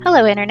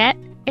Hello, Internet.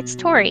 It's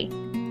Tori.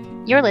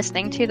 You're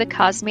listening to the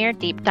Cosmere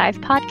Deep Dive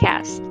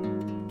podcast.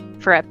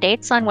 For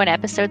updates on when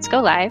episodes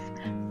go live,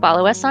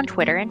 follow us on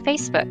Twitter and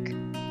Facebook.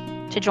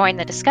 To join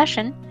the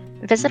discussion,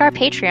 visit our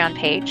Patreon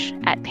page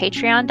at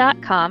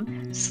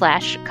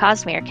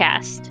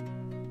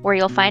patreon.com/CosmereCast, where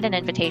you'll find an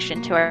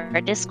invitation to our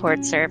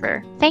Discord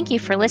server. Thank you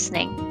for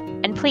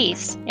listening, and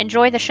please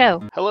enjoy the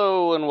show.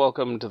 Hello, and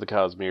welcome to the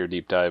Cosmere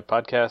Deep Dive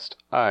podcast.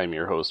 I'm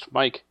your host,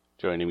 Mike.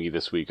 Joining me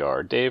this week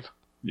are Dave.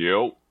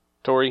 Yo.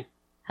 Tori.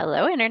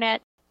 Hello,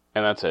 Internet.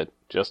 And that's it.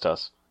 Just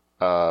us.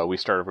 We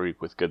start every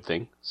week with good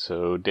thing.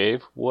 So,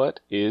 Dave, what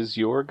is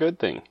your good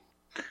thing?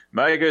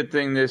 My good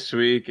thing this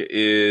week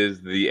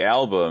is the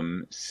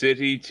album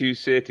City to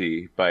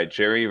City by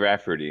Jerry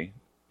Rafferty.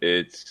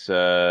 It's,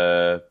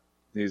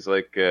 he's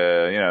like,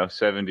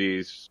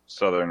 70s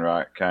Southern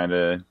rock kind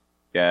of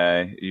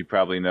guy. You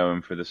probably know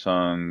him for the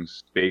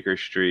songs Baker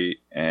Street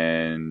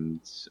and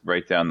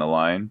Right Down the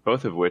Line,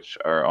 both of which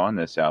are on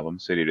this album,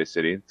 City to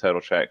City. The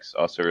title track's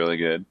also really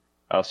good.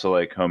 I also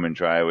like Home and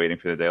Dry, Waiting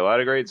for the Day. A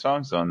lot of great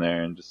songs on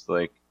there, and just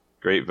like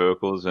great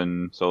vocals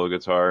and solo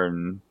guitar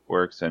and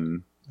works,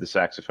 and the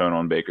saxophone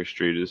on Baker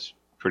Street is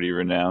pretty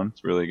renowned.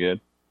 It's really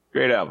good.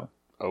 Great album.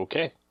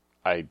 Okay.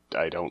 I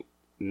don't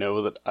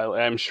know that...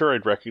 I'm sure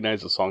I'd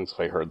recognize the songs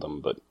if I heard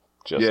them, but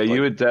just... Yeah,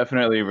 you would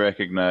definitely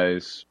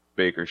recognize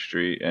Baker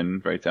Street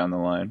and Right Down the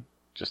Line.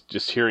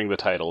 Just hearing the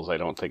titles, I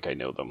don't think I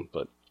know them,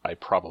 but I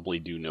probably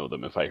do know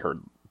them if I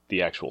heard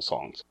the actual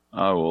songs.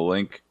 I will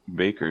link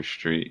Baker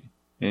Street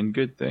in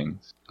good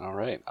things. All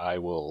right, I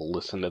will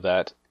listen to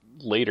that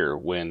later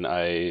when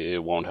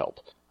it won't help.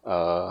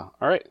 All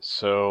right,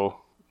 so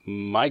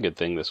my good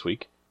thing this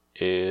week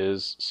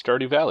is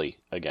Stardew Valley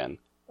again.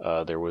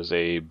 There was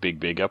a big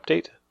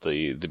update,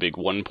 the big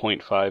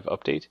 1.5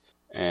 update,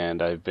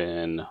 and I've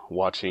been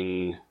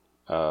watching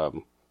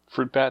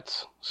Fruit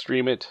Bats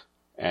stream it,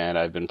 and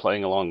I've been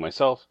playing along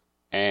myself,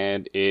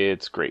 and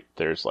it's great.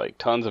 There's like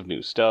tons of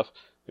new stuff.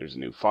 There's a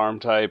new farm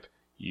type.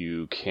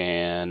 You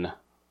can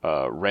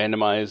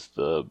randomize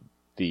the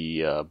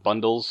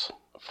bundles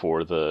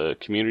for the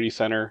community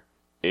center.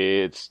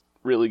 It's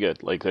really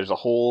good. Like, there's a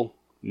whole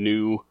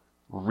new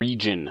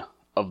region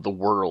of the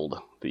world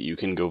that you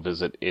can go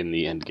visit in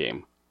the end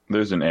game.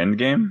 There's an end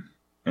game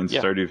in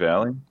Stardew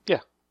Valley? Yeah,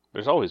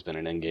 there's always been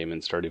an end game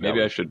in Stardew Valley.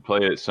 Maybe I should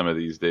play it some of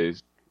these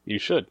days. You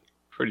should.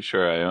 Pretty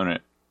sure I own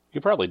it.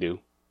 You probably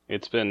do.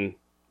 It's been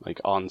like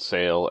on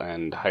sale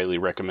and highly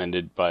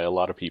recommended by a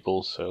lot of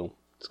people, so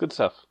it's good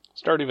stuff.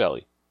 Stardew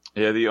Valley.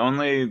 Yeah, the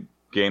only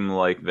game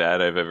like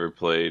that I've ever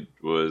played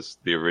was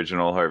the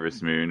original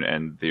Harvest Moon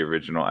and the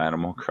original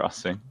Animal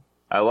Crossing.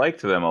 I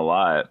liked them a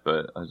lot,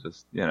 but I just,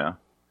 it's the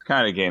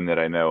kind of game that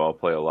I know I'll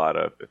play a lot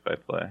of if I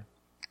play.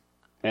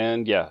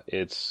 And yeah,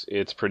 it's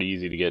pretty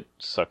easy to get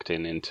sucked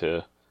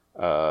into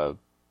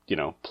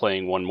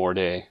playing one more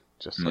day.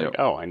 Just like,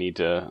 I need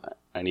to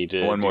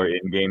one more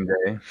in-game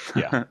day.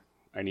 Yeah.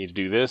 I need to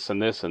do this and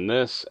this and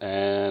this,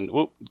 and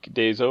whoop,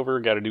 day's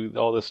over, gotta do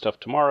all this stuff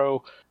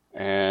tomorrow,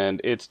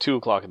 and it's 2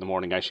 o'clock in the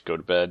morning, I should go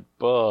to bed,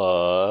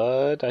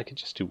 but I could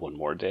just do one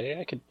more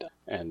day,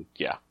 and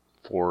yeah,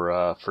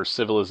 for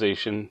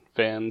Civilization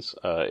fans,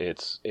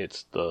 it's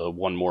the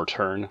one more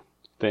turn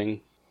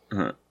thing.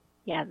 Uh-huh.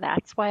 Yeah,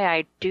 that's why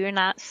I do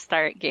not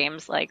start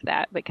games like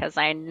that, because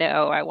I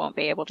know I won't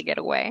be able to get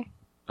away.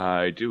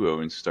 I do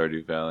own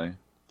Stardew Valley.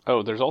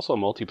 Oh, there's also a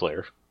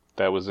multiplayer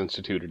that was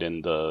instituted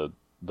in the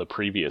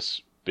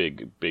previous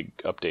big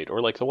update,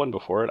 or like the one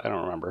before it, I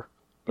don't remember.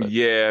 But...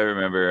 Yeah, I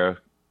remember a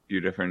few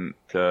different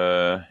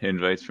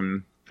invites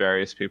from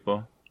various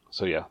people.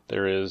 So yeah,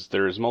 there is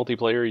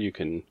multiplayer. You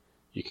can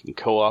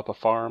co-op a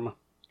farm.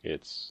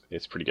 It's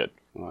pretty good.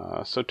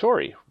 So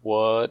Tori,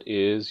 what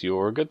is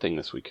your good thing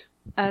this week?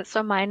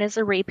 So mine is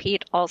a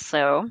repeat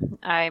also.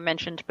 I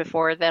mentioned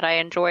before that I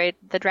enjoyed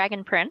The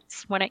Dragon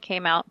Prince when it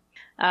came out.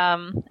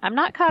 I'm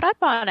not caught up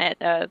on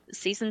it.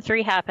 Season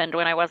 3 happened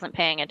when I wasn't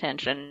paying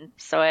attention,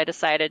 so I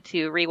decided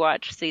to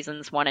rewatch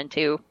seasons 1 and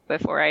 2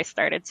 before I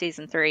started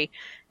season 3.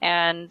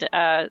 And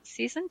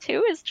season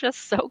 2 is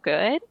just so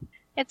good.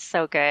 It's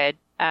so good.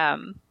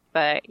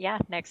 But yeah,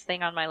 next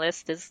thing on my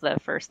list is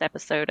the first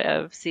episode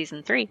of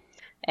season 3.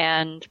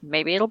 And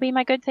maybe it'll be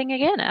my good thing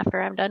again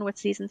after I'm done with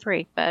season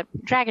 3. But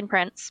Dragon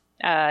Prince,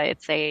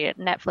 it's a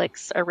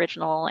Netflix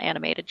original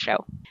animated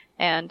show,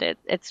 and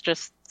it's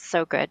just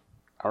so good.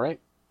 All right,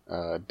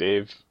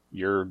 Dave,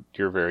 you're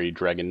very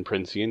Dragon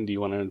Princean. Do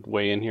you want to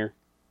weigh in here?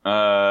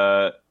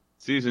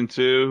 Season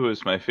 2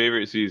 was my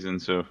favorite season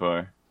so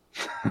far.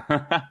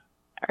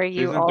 Are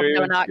you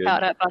also not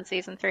caught up on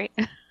season 3?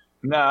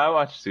 No, I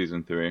watched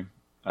season 3.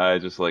 I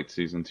just liked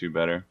season 2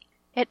 better.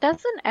 It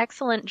does an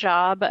excellent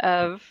job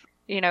of,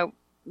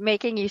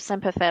 making you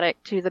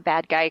sympathetic to the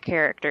bad guy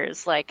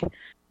characters. Like,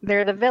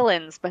 they're the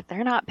villains, but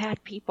they're not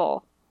bad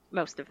people,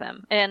 most of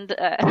them. And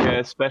yeah,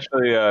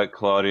 especially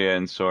Claudia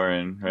and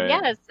Soren, right?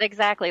 Yes,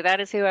 exactly.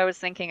 That is who I was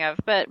thinking of.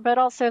 But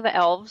also the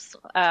elves.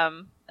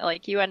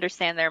 You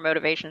understand their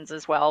motivations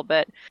as well.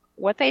 But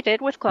what they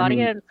did with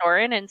Claudia and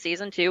Soren in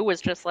season 2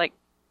 was just like,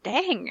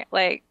 dang,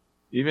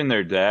 even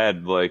their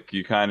dad, like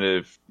you kind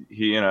of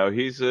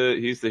he's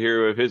the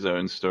hero of his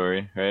own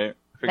story, right?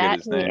 I forget That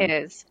his he name.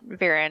 is,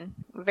 Viren,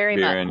 very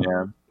much. Viren,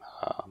 yeah.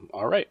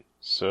 All right.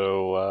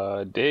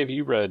 So, Dave,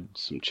 you read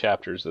some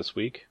chapters this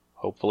week,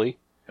 hopefully.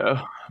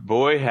 Oh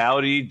boy,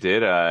 howdy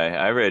did I!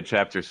 I read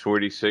chapters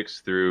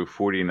 46 through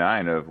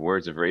 49 of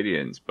Words of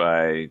Radiance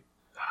by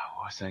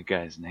what's that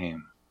guy's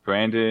name?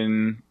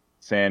 Brandon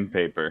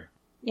Sandpaper.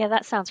 Yeah,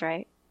 that sounds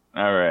right.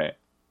 All right.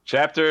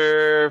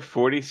 Chapter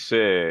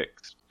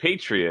 46.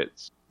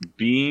 Patriots.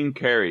 Bean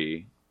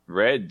Curry.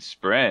 Red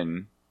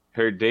Spren.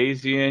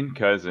 Herdasian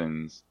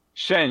Cousins.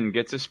 Shen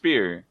gets a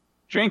spear.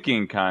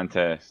 Drinking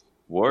contest.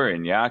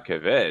 Warren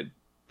Yakoved.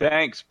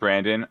 Thanks,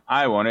 Brandon.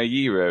 I want a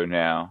gyro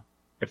now.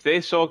 If they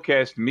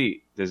soulcast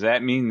meat, does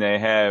that mean they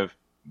have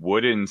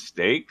wooden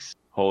stakes?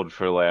 Hold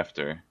for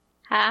laughter.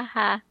 Ha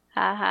ha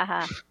ha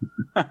ha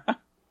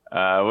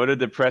ha. What a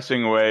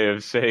depressing way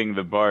of saying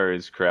the bar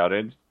is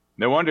crowded.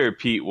 No wonder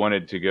Pete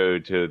wanted to go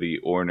to the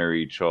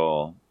ornery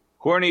chawl.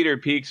 Horn-Eater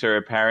Peaks are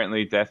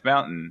apparently Death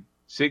Mountain.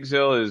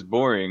 Sigzil is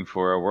boring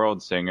for a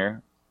world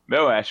singer.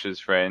 Moash's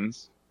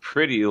friends.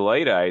 Pretty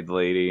light-eyed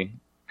lady.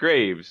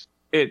 Graves.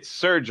 It's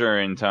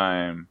Surgerin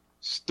time.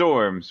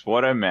 Storms,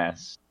 what a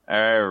mess.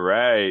 All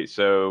right,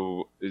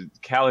 so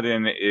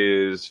Kaladin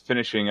is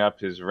finishing up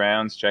his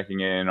rounds,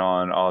 checking in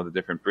on all the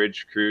different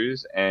bridge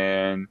crews,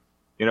 and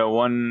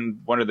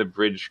one of the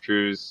bridge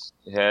crews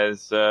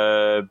has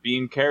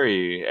bean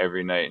curry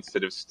every night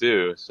instead of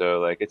stew. So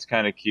like it's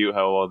kind of cute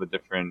how all the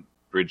different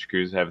bridge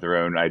crews have their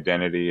own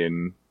identity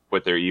and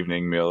what their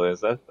evening meal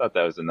is. I thought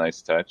that was a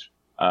nice touch.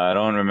 I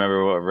don't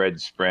remember what red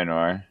spren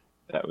are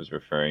that was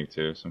referring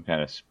to. Some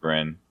kind of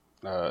spren.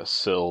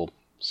 Syl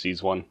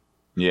sees one.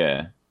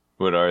 Yeah.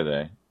 What are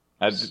they?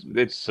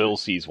 Syl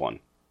sees one.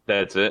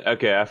 That's it.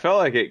 Okay, I felt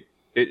like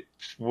it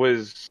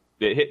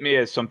hit me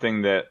as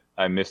something that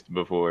I missed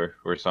before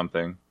or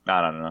something.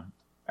 I don't know.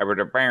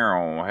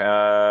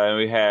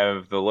 We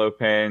have the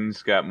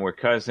Lopens got more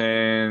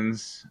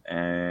cousins,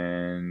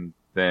 and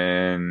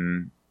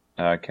then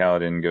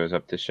Kaladin goes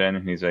up to Shen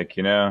and he's like,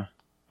 I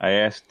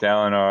asked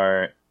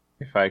Dalinar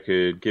if I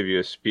could give you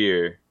a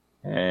spear,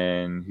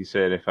 and he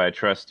said if I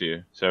trust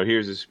you. So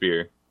here's a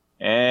spear.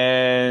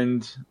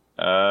 And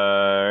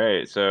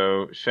alright,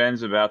 so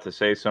Shen's about to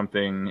say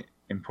something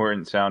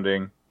important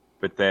sounding,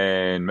 but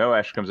then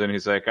Moash comes in and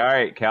he's like,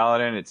 alright,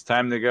 Kaladin, it's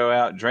time to go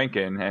out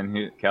drinking. And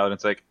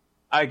Kaladin's like,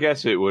 I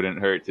guess it wouldn't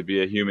hurt to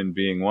be a human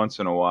being once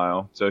in a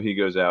while. So he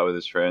goes out with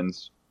his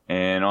friends.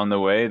 And on the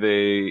way,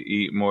 they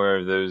eat more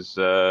of those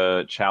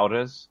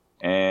chowdas.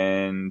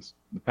 And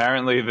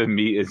apparently the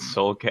meat is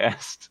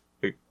soulcast.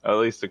 At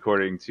least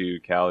according to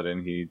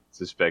Kaladin, he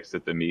suspects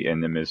that the meat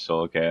in them is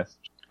soulcast.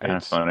 Kind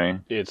of funny.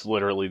 It's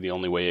literally the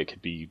only way it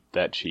could be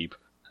that cheap.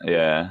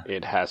 Yeah.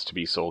 It has to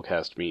be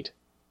soulcast meat.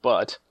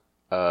 But,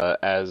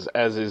 as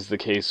is the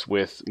case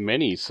with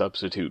many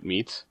substitute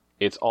meats,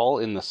 it's all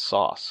in the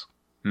sauce.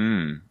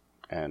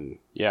 And,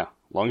 yeah,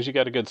 as long as you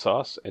got a good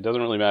sauce, it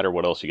doesn't really matter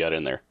what else you got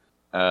in there.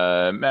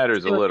 It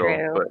matters a little,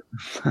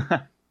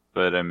 but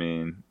but I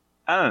mean,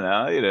 I don't know.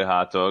 I eat a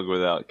hot dog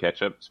without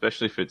ketchup,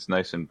 especially if it's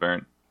nice and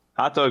burnt.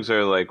 Hot dogs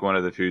are like one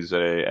of the foods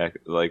that I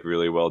like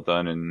really well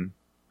done and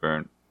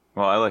burnt.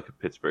 Well, I like a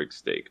Pittsburgh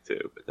steak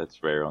too, but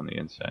that's rare on the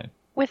inside.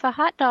 With a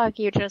hot dog,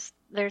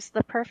 there's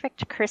the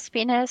perfect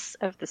crispiness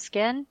of the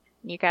skin.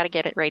 You got to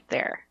get it right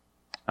there.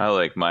 I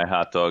like my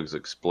hot dogs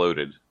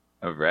exploded.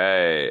 All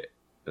right.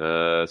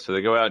 So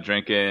they go out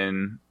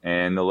drinking,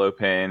 and the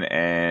Lopan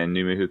and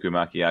Numihuku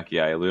Makiaki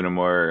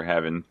Lunamore are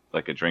having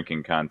like a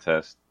drinking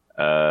contest.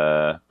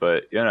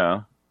 But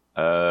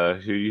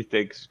who you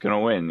think's gonna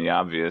win? The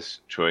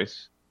obvious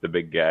choice, the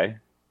big guy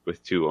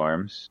with two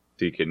arms.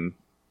 He can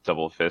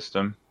double fist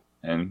him,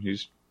 and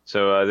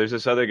there's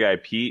this other guy,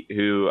 Pete,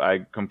 who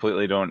I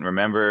completely don't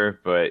remember,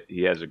 but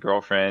he has a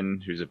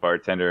girlfriend who's a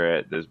bartender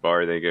at this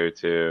bar they go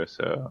to.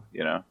 So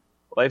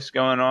life's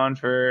going on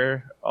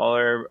for all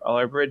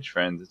our bridge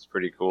friends. It's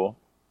pretty cool.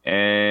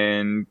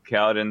 And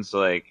Kaladin's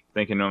like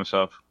thinking to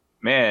himself,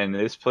 man,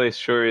 this place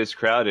sure is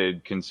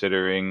crowded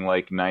considering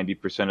like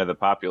 90% of the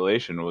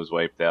population was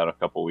wiped out a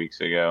couple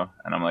weeks ago.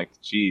 And I'm like,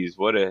 geez,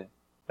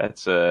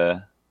 that's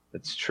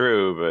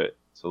true, but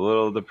it's a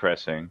little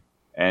depressing.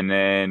 And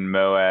then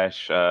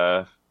Moash,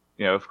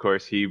 of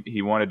course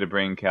he wanted to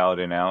bring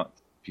Kaladin out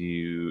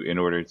in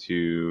order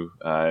to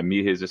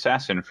meet his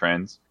assassin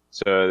friends.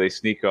 So they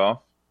sneak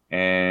off.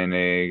 And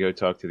they go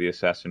talk to the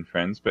assassin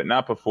friends, but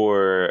not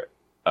before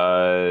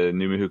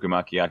Numihuku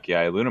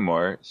Makiaki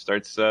Lunamore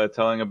starts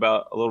telling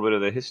about a little bit of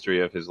the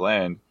history of his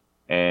land.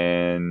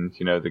 And,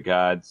 the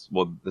gods,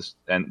 this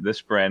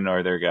Spren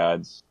are their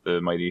gods, the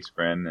mighty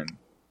Spren. And,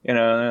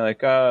 they're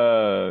like,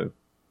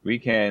 we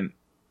can't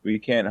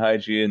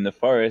hide you in the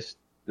forest.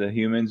 The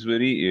humans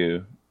would eat you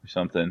or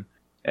something.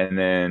 And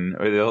then,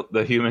 or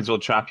the humans will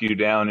chop you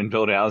down and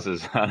build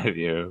houses out of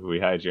you.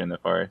 We hide you in the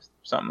forest,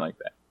 something like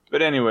that.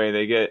 But anyway,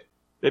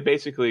 they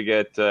basically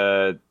get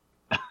the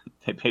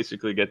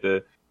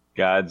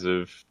gods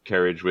of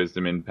courage,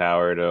 wisdom, and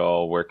power to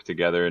all work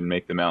together and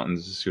make the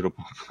mountains a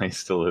suitable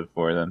place to live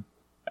for them.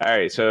 All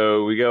right,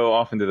 so we go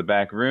off into the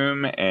back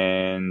room,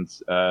 and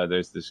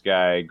there's this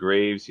guy,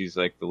 Graves. He's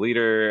like the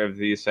leader of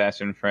the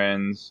Assassin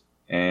Friends.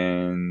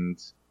 And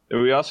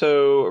we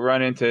also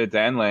run into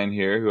Danlan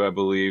here, who I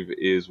believe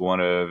is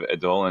one of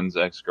Adolan's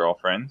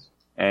ex-girlfriends.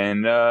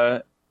 And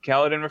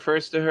Kaladin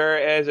refers to her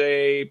as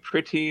a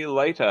pretty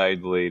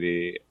light-eyed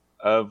lady,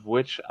 of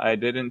which I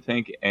didn't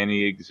think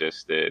any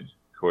existed,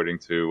 according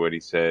to what he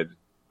said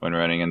when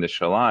running into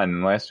Shallan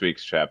in last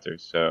week's chapter.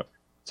 So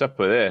what's up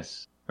with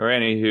this? Or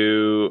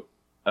anywho,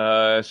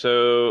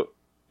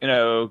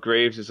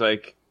 Graves is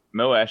like,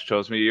 Moash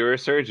tells me you're a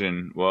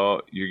surgeon.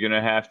 Well, you're going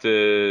to have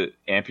to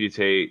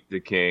amputate the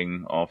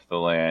king off the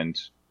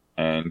land.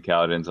 And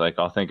Kaladin's like,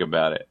 I'll think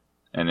about it.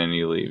 And then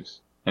he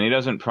leaves. And he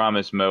doesn't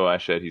promise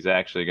Moash that he's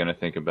actually going to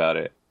think about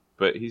it,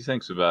 but he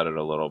thinks about it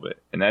a little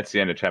bit. And that's the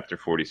end of chapter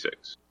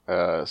 46.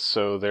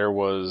 So there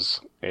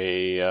was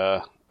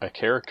a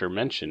character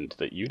mentioned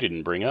that you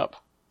didn't bring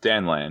up.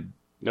 Danlan.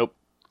 Nope.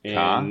 In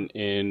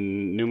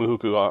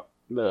Numuhuku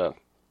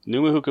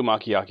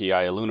Makiaki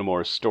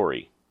Lunamor's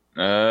story.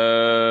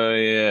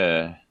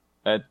 Yeah.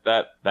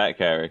 That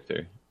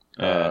character.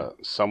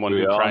 Someone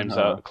who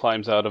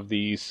climbs out of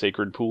the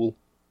sacred pool.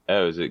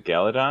 Oh, is it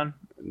Galadon?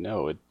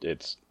 No,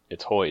 it's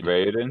Hoyd.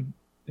 Raiden?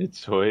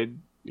 It's Hoyd?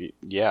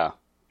 Yeah.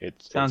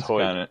 Sounds it's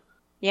Hoyd. kind of...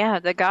 Yeah,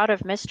 the god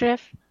of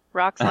mischief.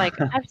 Rock's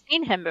like, I've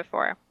seen him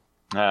before.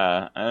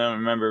 I don't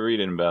remember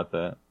reading about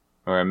that.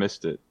 Or I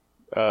missed it.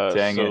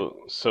 Dang it.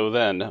 So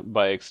then,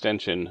 by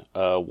extension,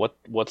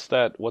 what's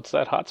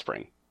that hot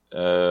spring?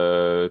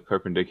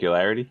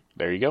 Perpendicularity?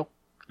 There you go.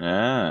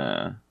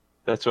 Ah.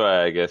 That's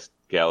why I guess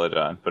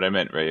Galadon, but I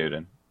meant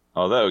Raiden.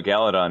 Although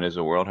Galadon is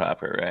a world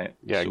hopper, right?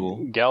 Yeah, Cool.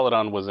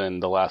 Galadon was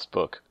in the last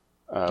book,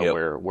 Yep.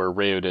 where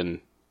Raoden,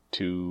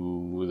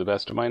 to the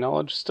best of my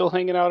knowledge, still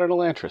hanging out in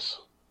Elantris.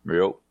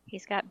 Real.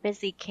 He's got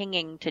busy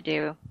kinging to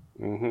do.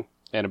 Mm-hmm.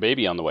 And a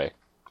baby on the way,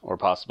 or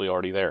possibly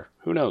already there.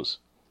 Who knows?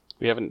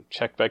 We haven't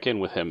checked back in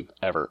with him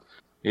ever.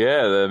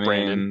 Yeah,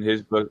 Brandon.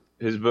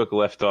 his book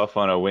left off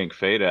on a wink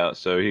fade out,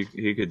 so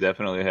he could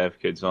definitely have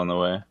kids on the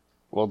way.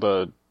 Well,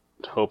 the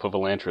Hope of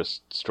Elantris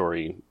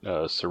story,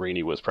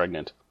 Serene was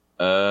pregnant.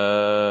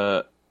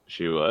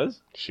 She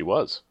was? She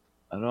was.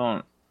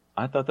 I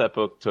thought that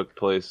book took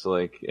place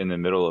like in the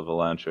middle of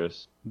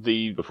Elantris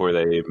before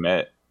they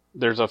met.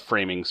 There's a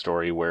framing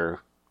story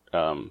where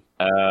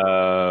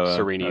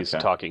Serene's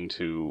talking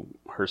to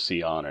her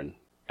Sion and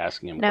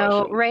asking him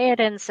No, questions.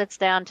 Raoden sits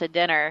down to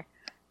dinner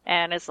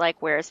and is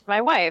like, where's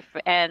my wife?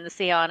 And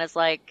Sion is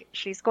like,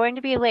 she's going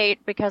to be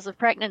late because of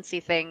pregnancy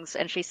things.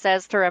 And she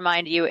says to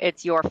remind you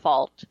it's your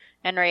fault.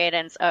 And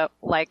Raoden's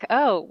like,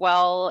 oh,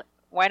 well,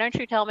 why don't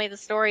you tell me the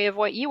story of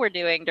what you were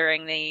doing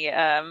during the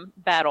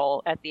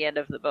battle at the end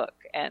of the book?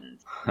 And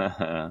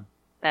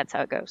that's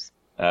how it goes.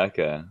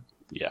 Okay.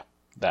 Yeah,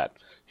 that.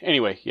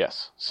 Anyway,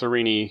 yes,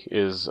 Serene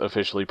is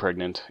officially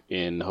pregnant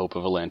in Hope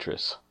of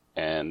Elantris.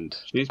 And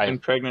she's been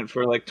pregnant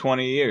for like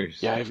 20 years.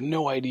 Yeah, I have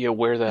no idea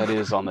where that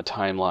is on the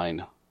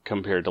timeline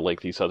compared to like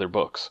these other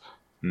books.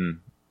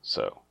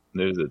 So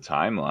there's a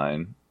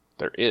timeline.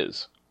 There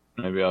is.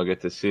 Maybe I'll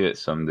get to see it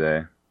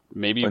someday.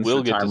 Maybe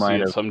we'll get to see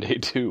it someday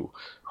too.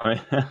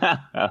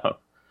 Oh.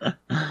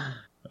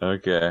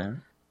 Okay.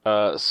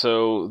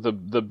 So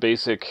the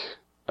basic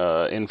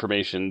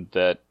information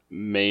that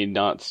may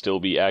not still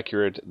be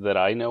accurate that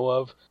I know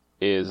of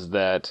is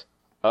that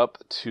up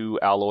to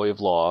Alloy of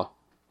Law,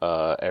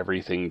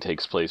 everything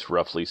takes place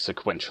roughly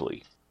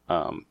sequentially.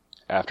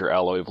 After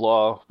Alloy of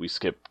Law, we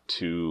skip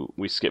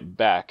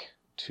back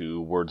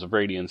to Words of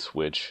Radiance,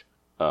 which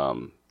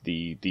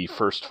the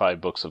first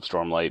 5 books of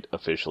Stormlight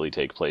officially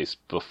take place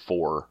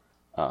before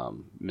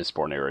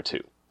Mistborn Era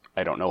 2.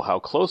 I don't know how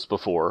close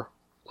before,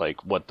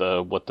 like what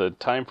the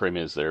time frame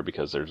is there,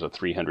 because there's a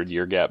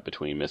 300-year gap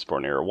between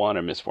Mistborn Era 1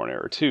 and Mistborn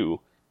Era 2,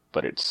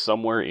 but it's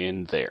somewhere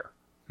in there.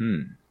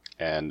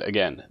 And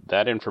again,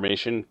 that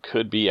information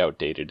could be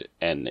outdated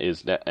and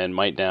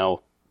might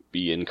now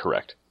be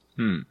incorrect.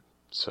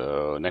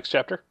 So, next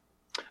chapter?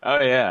 Oh,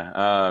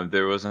 yeah.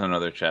 There was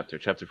another chapter.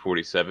 Chapter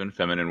 47,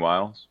 Feminine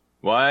Wiles.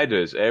 Why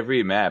does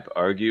every map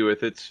argue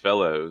with its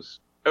fellows?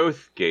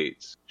 Oath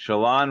gates.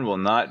 Shallan will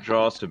not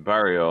draw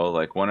Sabariol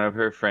like one of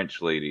her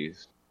French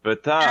ladies.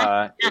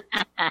 Bata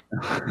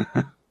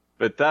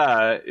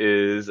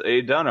is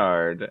a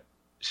Dunnard.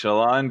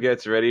 Shallan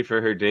gets ready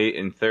for her date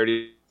in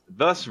 30...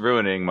 thus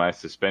ruining my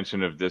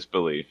suspension of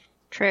disbelief.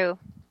 True.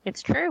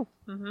 It's true.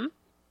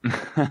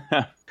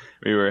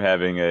 We were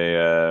having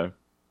a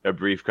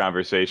brief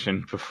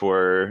conversation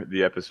before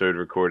the episode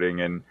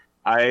recording, and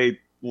I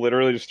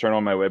literally just turned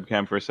on my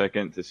webcam for a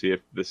second to see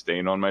if the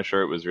stain on my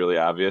shirt was really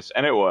obvious,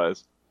 and it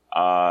was.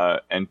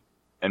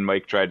 And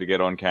Mike tried to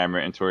get on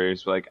camera, and Tori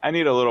was like, I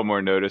need a little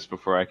more notice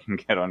before I can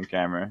get on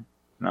camera.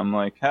 And I'm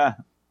like,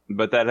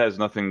 But that has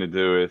nothing to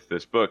do with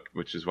this book,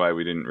 which is why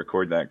we didn't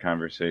record that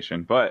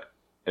conversation. But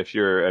if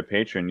you're a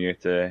patron, you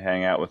get to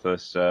hang out with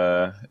us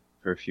for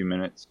a few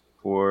minutes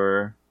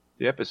before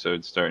the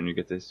episodes start, and you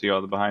get to see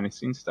all the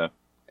behind-the-scenes stuff.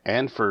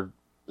 And for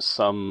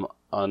some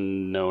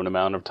unknown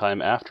amount of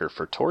time after,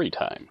 for Tory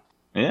time.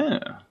 Yeah.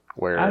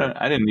 where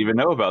I didn't even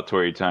know about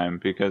Tory Time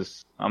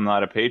because I'm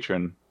not a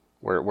patron.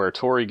 where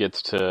Tori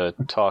gets to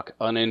talk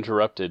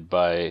uninterrupted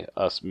by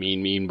us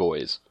mean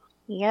boys.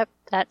 Yep,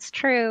 that's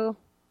true.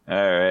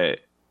 All right.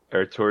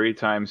 Are Tory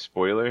Time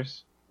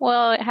spoilers?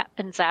 Well, it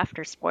happens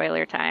after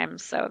spoiler time,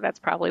 so that's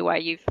probably why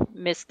you've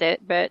missed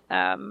it. But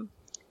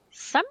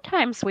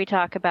sometimes we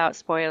talk about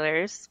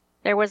spoilers.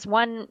 There was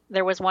one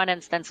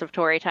instance of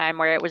Tory time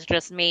where it was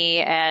just me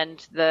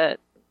and the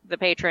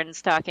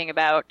patrons talking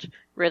about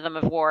Rhythm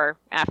of War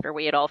after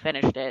we had all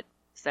finished it.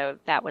 So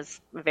that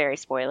was very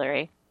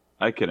spoilery.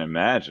 I can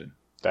imagine.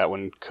 That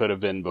one could have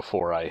been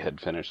before I had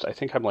finished. I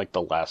think I'm like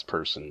the last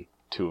person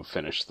to have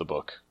finished the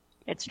book.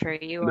 It's true,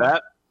 you are.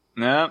 That?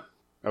 No.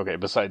 Okay,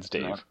 besides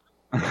Dave.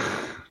 All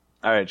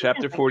right,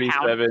 chapter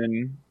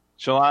 47.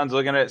 Shalon's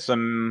looking at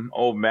some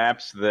old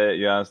maps that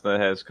Yasna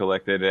has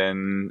collected,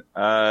 and,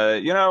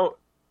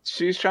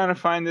 she's trying to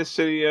find this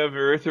city of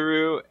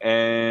Urithiru,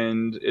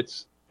 and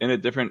it's in a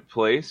different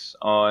place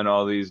on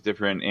all these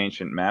different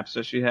ancient maps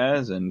that she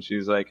has, and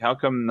she's like, how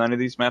come none of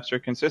these maps are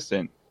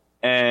consistent?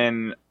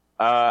 And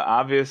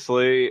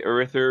obviously,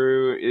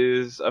 Urithiru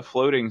is a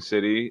floating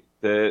city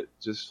that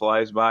just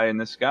flies by in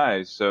the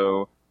sky,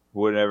 so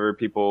whenever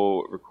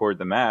people record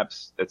the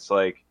maps, it's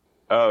like,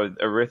 oh,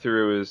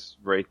 Urithiru is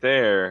right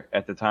there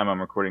at the time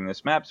I'm recording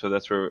this map, so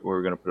that's where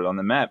we're going to put it on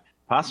the map.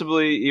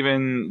 Possibly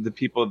even the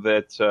people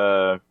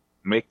that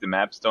make the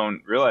maps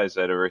don't realize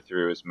that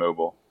Urithiru is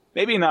mobile.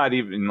 Maybe not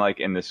even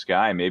like in the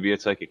sky. Maybe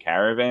it's like a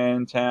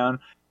caravan town,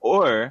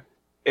 or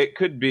it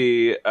could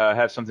be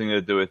have something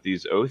to do with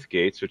these oath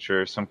gates, which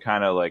are some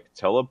kind of like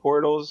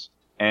teleportals,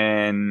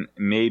 and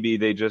maybe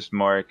they just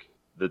mark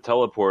the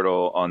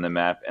teleportal on the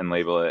map and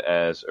label it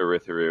as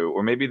Urithiru,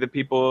 or maybe the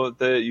people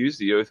that use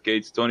the oath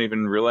gates don't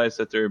even realize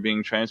that they're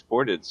being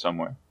transported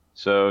somewhere.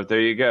 So there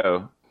you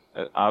go.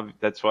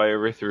 That's why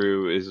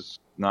Urithiru is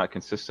not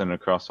consistent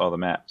across all the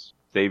maps.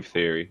 Dave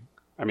theory.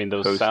 I mean,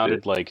 those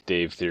sounded like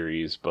Dave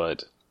theories,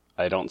 but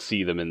I don't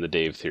see them in the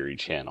Dave theory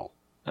channel.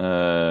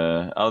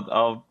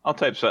 I'll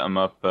type something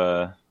up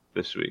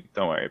this week.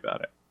 Don't worry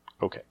about it.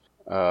 Okay.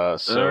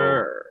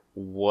 So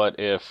what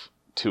if,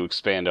 to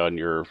expand on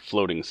your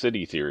floating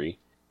city theory,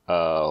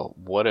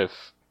 what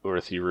if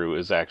Urithiru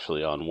is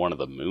actually on one of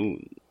the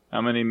moons?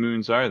 How many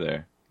moons are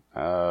there?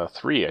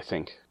 3, I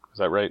think. Is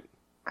that right?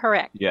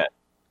 Correct. Yeah.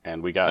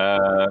 And we got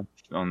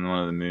on one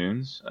of the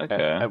moons. Okay.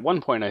 At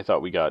one point, I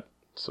thought we got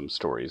some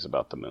stories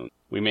about the moon.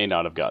 We may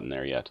not have gotten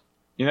there yet.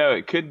 You know,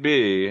 it could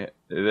be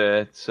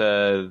that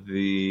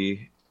the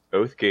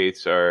oath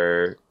gates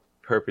are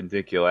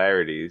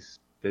perpendicularities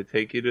that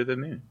take you to the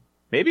moon.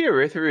 Maybe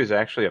Urithiru is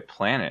actually a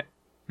planet.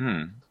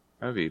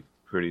 That'd be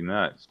pretty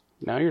nuts.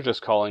 Now you're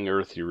just calling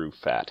Urithiru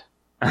fat.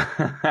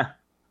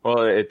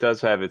 Well, it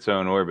does have its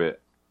own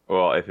orbit.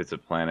 Well, if it's a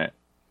planet.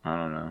 I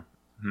don't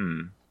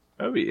know.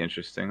 That would be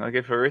interesting. Like,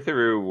 if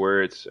Urithiru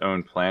were its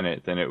own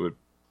planet, then it would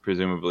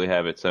presumably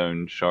have its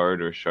own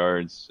shard or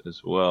shards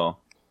as well.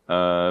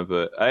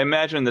 But I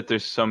imagine that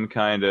there's some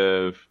kind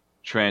of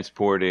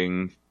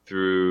transporting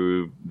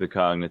through the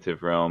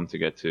cognitive realm to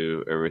get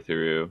to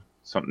Urithiru.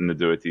 Something to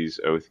do with these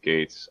oath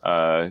gates.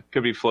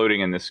 Could be floating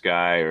in the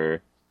sky,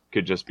 or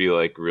could just be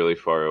like really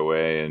far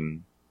away,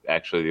 and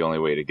actually the only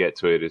way to get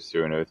to it is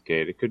through an oath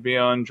gate. It could be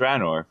on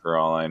Draenor, for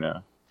all I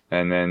know.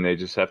 And then they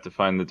just have to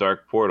find the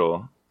dark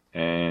portal.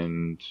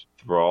 And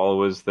Thrall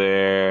was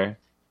there,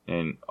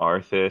 and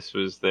Arthas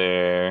was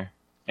there,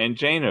 and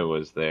Jaina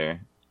was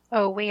there.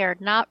 Oh, we are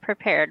not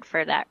prepared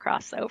for that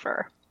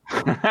crossover.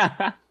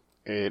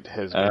 It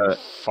has been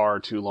far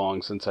too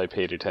long since I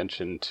paid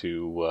attention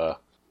to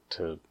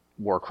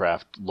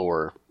Warcraft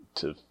lore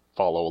to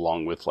follow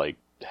along with like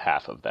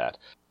half of that.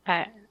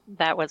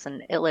 That was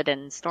an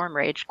Illidan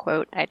Stormrage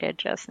quote I did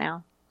just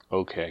now.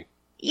 Okay.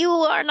 You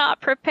are not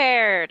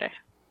prepared.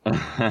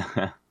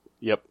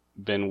 Yep,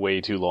 been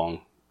way too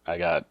long. I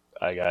got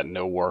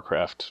no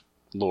Warcraft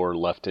lore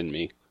left in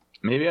me.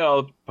 Maybe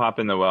I'll pop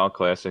in the WoW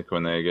Classic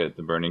when they get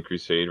the Burning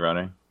Crusade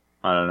running.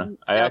 I don't know.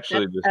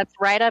 That's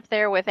right up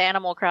there with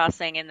Animal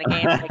Crossing in the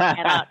games I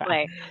cannot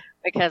play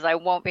because I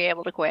won't be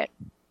able to quit.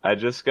 I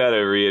just got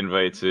a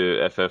re-invite to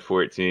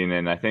FF14,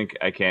 and I think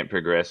I can't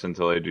progress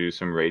until I do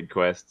some raid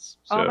quests.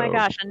 So. Oh my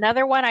gosh,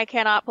 another one I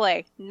cannot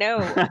play.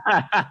 No.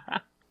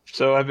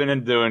 So I've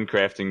been doing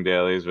crafting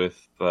dailies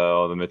with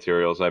all the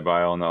materials I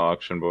buy on the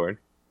auction board.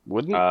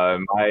 Wouldn't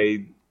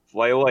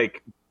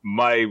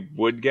my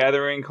wood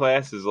gathering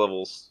class is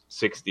level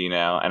 60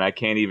 now, and I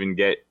can't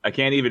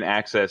even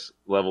access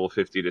level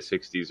 50 to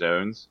 60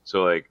 zones.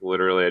 So like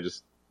literally, I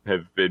just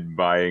have been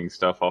buying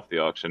stuff off the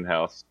auction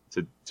house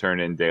to turn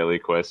in daily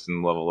quests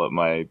and level up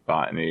my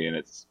botany, and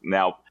it's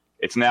now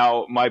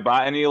my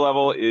botany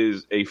level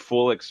is a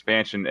full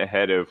expansion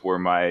ahead of where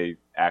my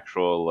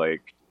actual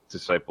like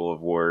Disciple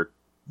of War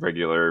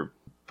regular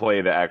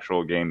play the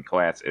actual game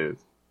class is.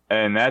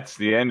 And that's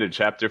the end of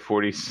chapter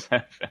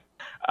 47.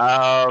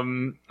 All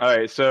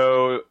right,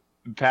 so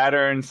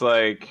Pattern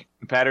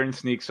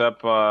sneaks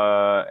up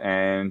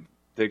and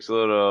takes a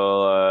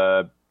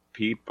little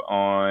peep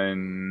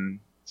on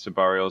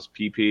Sabarial's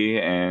pee-pee,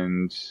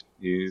 and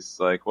he's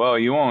like, well,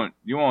 you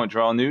won't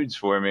draw nudes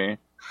for me.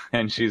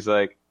 And she's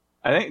like,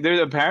 I think there's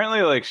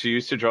apparently like she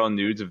used to draw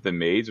nudes of the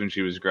maids when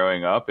she was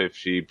growing up if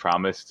she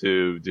promised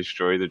to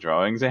destroy the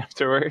drawings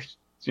afterwards.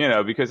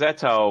 Because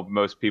that's how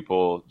most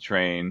people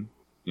train,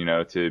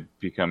 to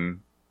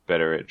become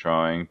better at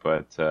drawing.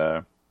 But,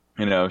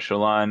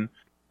 Shallan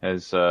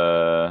has it's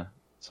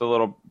a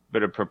little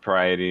bit of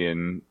propriety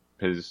and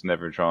has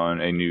never drawn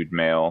a nude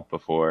male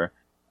before.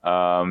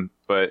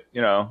 But,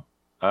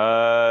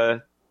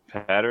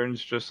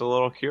 Pattern's just a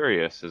little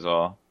curious is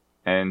all.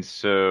 And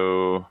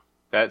so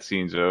that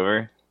scene's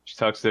over. She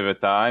talks to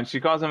Vita, and she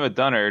calls him a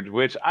dunnard,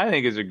 which I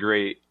think is a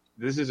great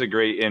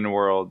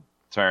in-world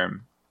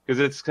term. Because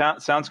it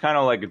sounds kind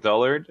of like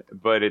dullard,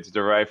 but it's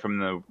derived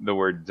from the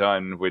word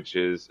dun, which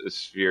is a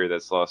sphere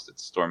that's lost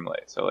its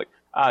stormlight. So like,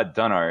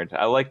 dunnard.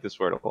 I like this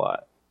word a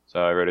lot. So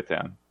I wrote it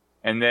down.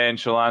 And then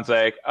Shallan's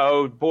like,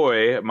 oh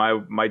boy,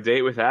 my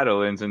date with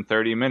Adolin's in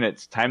 30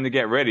 minutes. Time to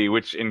get ready,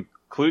 which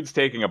includes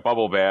taking a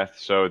bubble bath.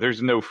 So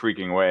there's no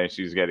freaking way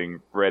she's getting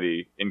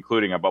ready,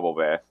 including a bubble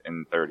bath,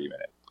 in 30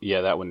 minutes.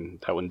 Yeah, that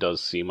one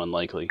does seem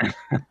unlikely.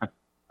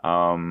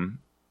 And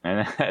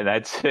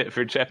that's it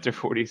for chapter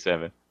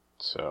 47.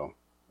 So,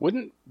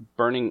 wouldn't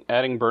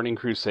adding Burning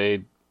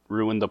Crusade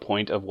ruin the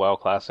point of WoW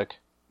Classic?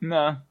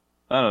 No,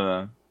 I don't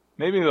know.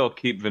 Maybe they'll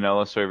keep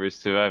vanilla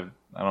servers too. I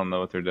don't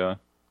know what they're doing.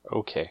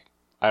 Okay.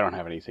 I don't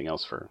have anything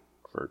else for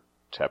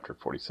chapter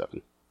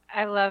 47.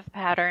 I love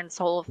Pattern's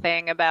whole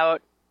thing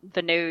about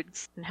the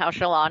nudes and how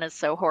Shallan is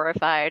so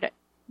horrified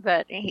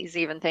that he's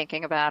even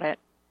thinking about it.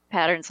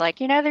 Pattern's like,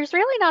 there's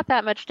really not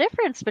that much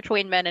difference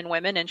between men and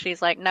women. And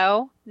she's like,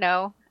 no,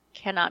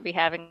 cannot be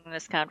having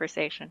this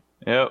conversation.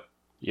 Yep.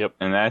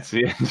 And that's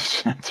the end of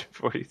chapter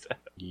 47.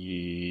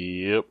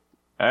 Yep.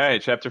 All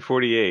right, chapter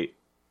 48.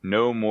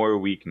 No more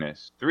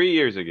weakness. 3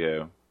 years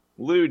ago.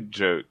 Lewd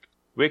joke.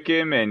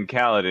 Wickham and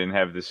Kaladin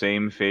have the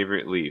same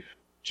favorite leaf.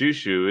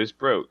 Jushu is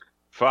broke.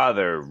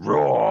 Father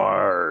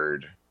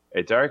roared.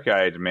 A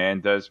dark-eyed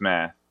man does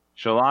math.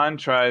 Shallan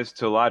tries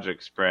to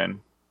logic spren.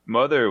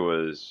 Mother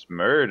was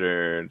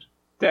murdered.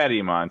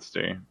 Daddy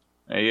monster.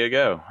 There you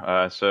go.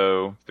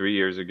 So 3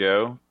 years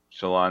ago,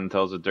 Shallan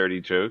tells a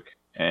dirty joke,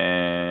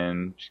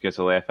 and she gets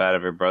a laugh out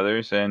of her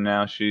brothers, and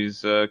now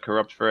she's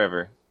corrupt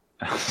forever.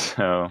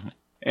 So,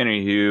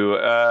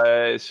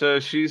 anywho, so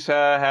she's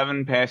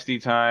having pasty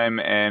time,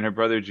 and her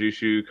brother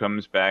Jushu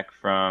comes back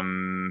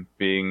from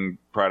being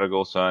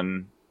prodigal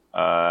son,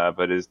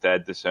 but his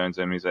dad disowns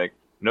him. He's like,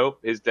 nope,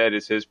 his dad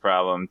is his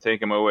problem.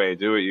 Take him away.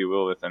 Do what you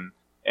will with him.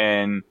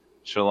 And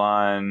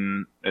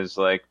Shallan is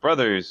like,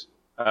 brothers,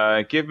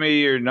 give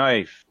me your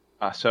knife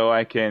so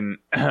I can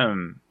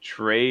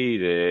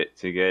trade it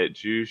to get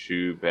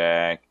Jushu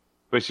back.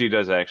 But she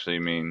does actually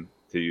mean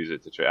to use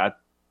it to trade.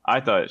 I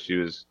thought she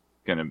was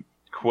going to,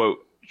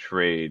 quote,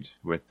 trade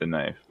with the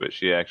knife, but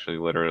she actually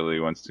literally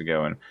wants to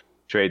go and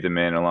trade them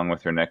in along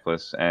with her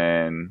necklace.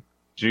 And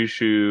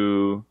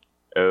Jushu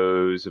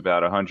owes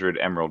about 100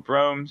 emerald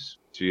bromes.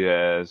 She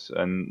has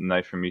a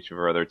knife from each of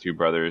her other two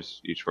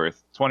brothers, each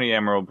worth 20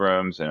 emerald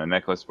bromes, and a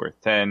necklace worth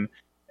 10.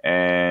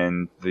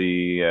 And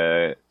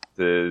the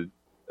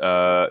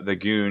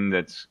goon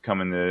that's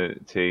coming to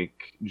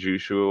take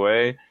Jushu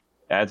away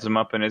adds them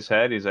up in his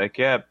head. He's like,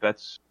 yeah,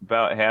 that's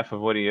about half of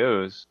what he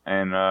owes.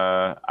 And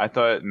I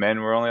thought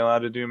men were only allowed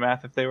to do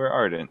math if they were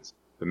ardent.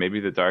 But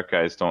maybe the dark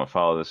guys don't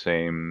follow the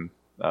same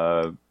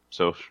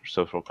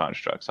social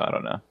constructs. I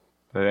don't know.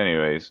 But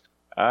anyways,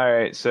 all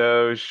right,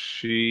 so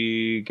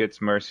she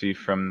gets mercy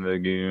from the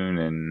goon,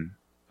 and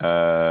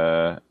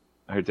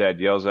her dad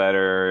yells at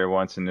her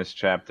once in this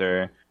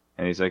chapter,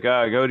 and he's like,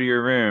 go to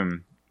your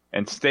room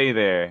and stay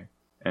there.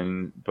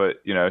 But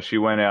she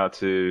went out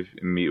to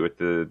meet with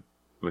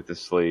the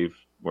slave,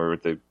 or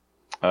with the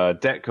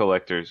debt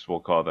collectors, we'll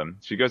call them.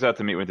 She goes out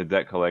to meet with the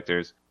debt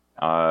collectors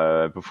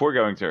before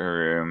going to her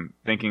room,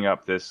 thinking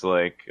up this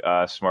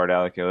smart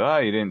aleck,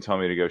 you didn't tell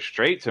me to go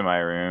straight to my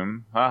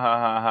room, ha ha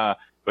ha ha.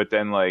 But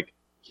then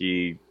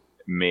he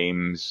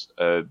maims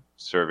a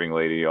serving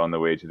lady on the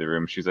way to the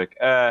room. She's like,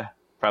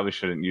 probably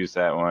shouldn't use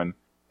that one.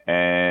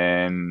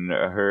 And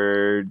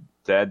her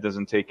dad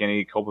doesn't take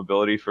any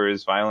culpability for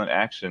his violent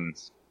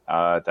actions.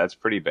 That's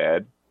pretty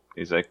bad.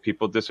 He's like,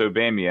 people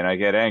disobey me and I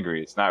get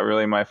angry. It's not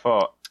really my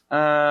fault.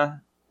 I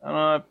don't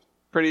know,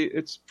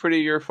 it's pretty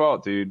your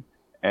fault, dude.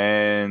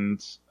 And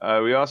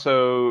we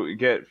also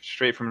get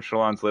straight from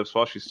Shallan's lips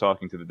while she's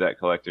talking to the debt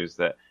collectors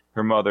that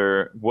her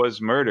mother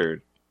was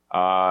murdered.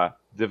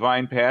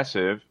 Divine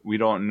passive, we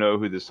don't know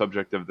who the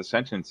subject of the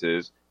sentence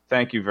is.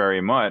 Thank you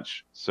very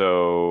much.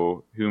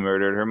 So, who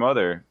murdered her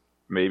mother?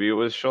 Maybe it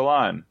was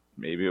Shallan.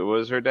 Maybe it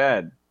was her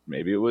dad.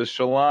 Maybe it was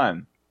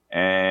Shallan.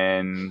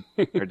 And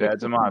her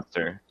dad's a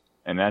monster.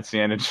 And that's the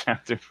end of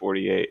chapter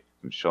 48.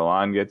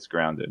 Shallan gets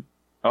grounded.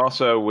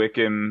 Also,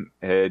 Wickham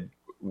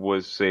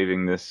was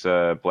saving this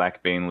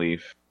black bane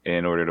leaf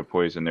in order to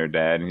poison their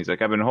dad. And he's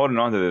like, I've been holding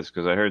on to this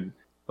because I heard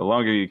the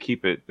longer you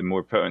keep it, the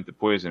more potent the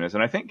poison is.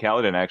 And I think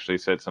Kaladin actually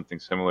said something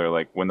similar,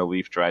 like when the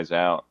leaf dries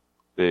out,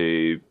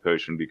 the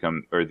poison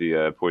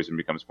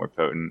becomes more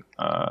potent.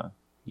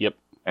 Yep.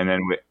 And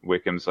then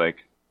Wickham's like,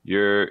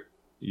 "You're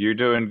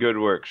doing good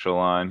work,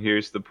 Shallan.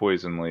 Here's the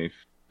poison leaf.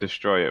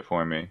 Destroy it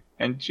for me."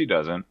 And she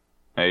doesn't.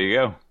 There you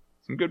go.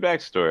 Some good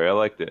backstory. I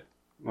liked it.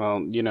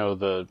 Well, you know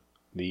the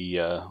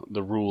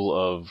rule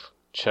of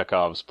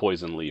Chekhov's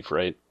poison leaf,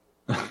 right?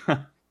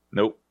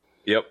 Nope.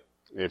 Yep.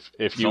 If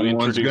you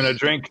Someone's gonna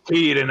drink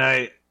tea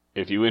tonight.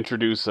 If you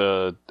introduce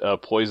a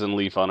poison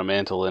leaf on a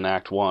mantle in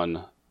Act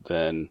 1,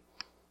 then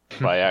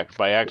by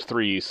Act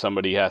 3,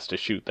 somebody has to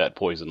shoot that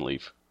poison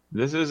leaf.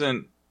 This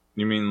isn't...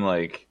 You mean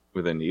like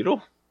with a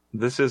needle?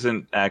 This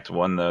isn't Act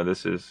 1, though.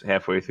 This is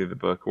halfway through the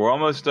book. We're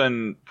almost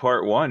done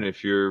Part 1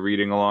 if you're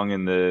reading along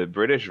in the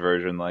British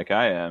version like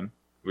I am.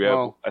 We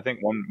have, I think,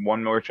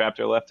 one more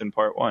chapter left in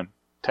Part 1.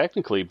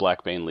 Technically,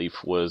 Blackbane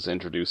Leaf was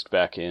introduced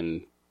back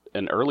in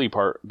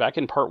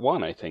Part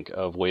 1, I think,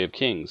 of Way of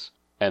Kings.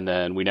 And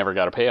then we never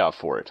got a payoff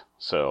for it,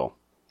 so...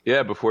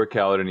 Yeah, before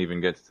Kaladin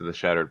even gets to the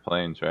Shattered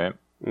Plains, right?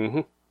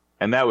 Mm-hmm.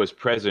 And that was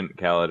present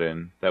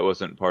Kaladin. That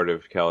wasn't part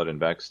of Kaladin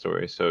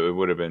backstory, so it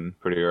would have been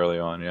pretty early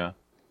on, yeah.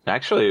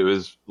 Actually, it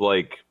was,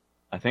 like,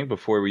 I think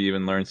before we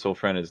even learned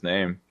Sulfrena's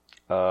name.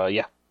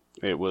 Yeah.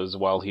 It was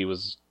while he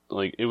was,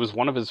 like, it was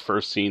one of his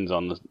first scenes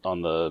on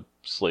the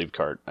slave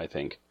cart, I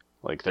think.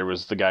 Like, there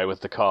was the guy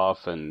with the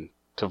cough, and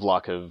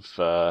Tavlakov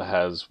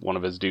has one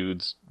of his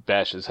dudes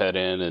bash his head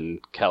in,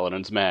 and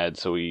Kaladin's mad,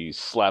 so he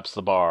slaps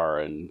the bar,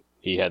 and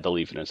he had the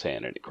leaf in his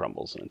hand, and it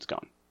crumbles, and it's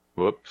gone.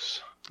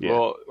 Whoops. Yeah.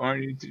 Well,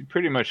 you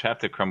pretty much have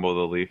to crumble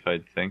the leaf,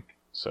 I'd think.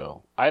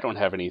 So, I don't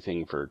have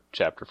anything for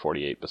Chapter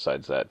 48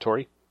 besides that.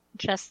 Tori?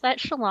 Just that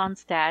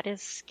Shallan's dad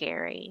is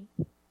scary.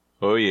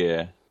 Oh,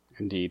 yeah.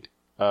 Indeed.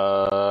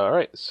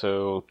 Alright,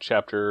 so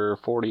Chapter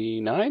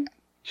 49?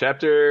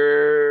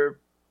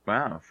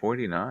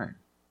 49.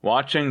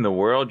 Watching the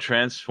world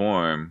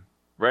transform.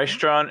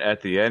 Restaurant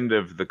at the end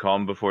of the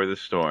calm before the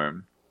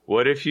storm.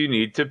 What if you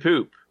need to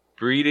poop?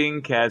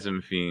 Breeding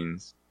chasm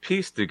fiends.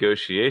 Peace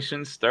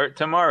negotiations start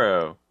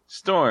tomorrow.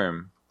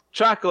 Storm.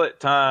 Chocolate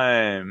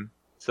time.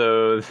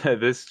 So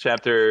this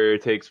chapter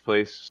takes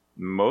place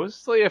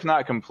mostly, if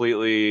not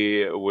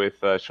completely, with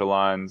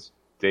Shallan's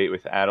date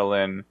with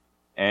Adolin.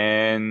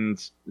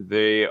 And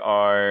they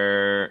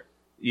are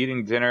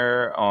eating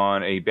dinner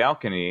on a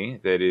balcony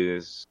that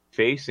is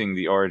facing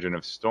the origin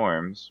of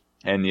storms.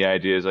 And the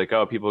idea is like,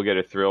 oh, people get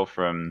a thrill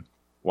from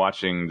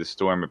watching the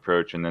storm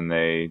approach, and then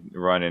they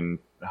run and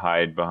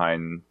hide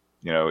behind,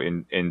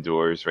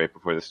 indoors right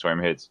before the storm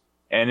hits.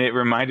 And it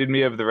reminded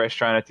me of the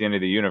restaurant at the end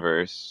of the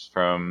universe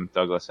from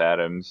Douglas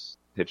Adams'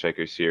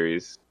 Hitchhiker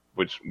series,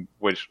 which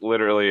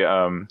literally,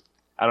 I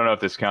don't know if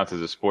this counts as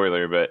a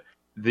spoiler, but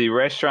the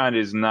restaurant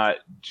is not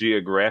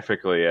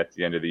geographically at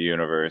the end of the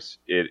universe.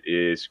 It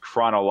is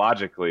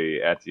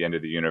chronologically at the end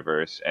of the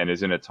universe and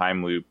is in a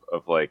time loop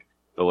of like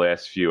the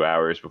last few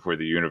hours before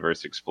the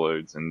universe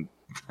explodes. And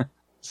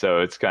so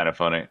it's kind of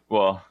funny.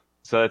 Well,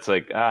 so that's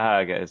like,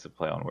 I guess it's a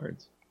play on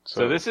words.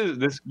 So this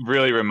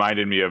really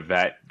reminded me of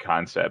that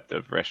concept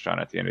of restaurant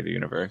at the end of the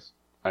universe.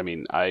 I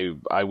mean,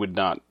 I would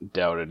not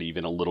doubt it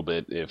even a little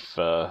bit if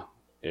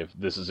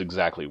this is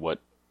exactly what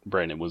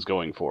Brandon was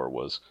going for,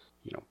 was,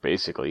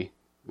 basically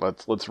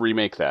let's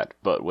remake that,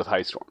 but with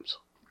high storms.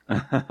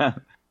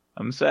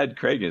 I'm sad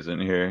Craig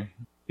isn't here.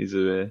 He's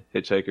a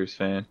Hitchhikers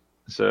fan.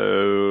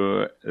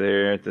 So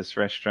they're at this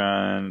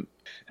restaurant.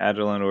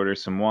 Adolin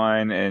orders some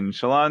wine, and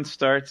Shallan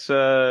starts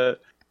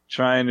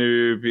trying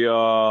to be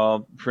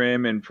all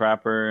prim and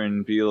proper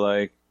and be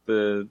like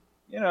the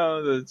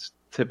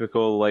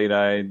typical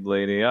light-eyed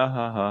lady, ah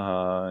ha ha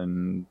ha,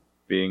 and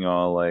being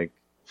all like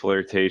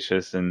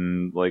flirtatious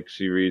and like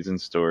she reads in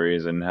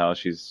stories and how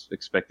she's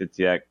expected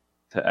to act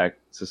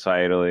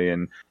societally.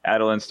 And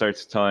Adolin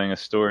starts telling a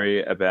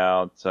story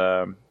about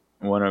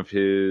one of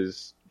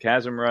his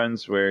chasm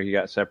runs where he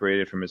got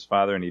separated from his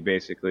father, and he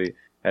basically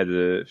had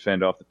to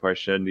fend off the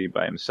Parshendi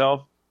by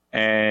himself.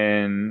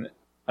 And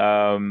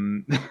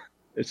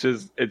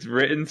it's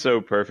written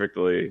so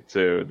perfectly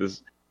too.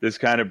 This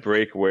kind of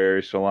break where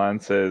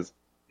Shallan says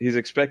he's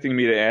expecting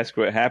me to ask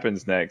what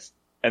happens next,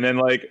 and then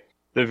like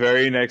the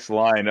very next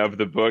line of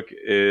the book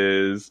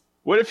is,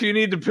 "What if you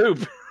need to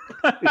poop?"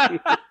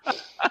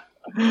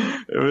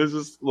 It was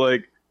just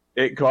like,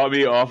 it caught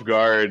me off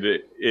guard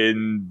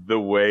in the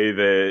way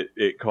that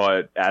it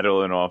caught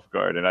Adolin off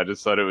guard, and I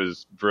just thought it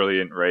was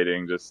brilliant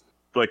writing, just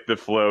like the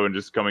flow and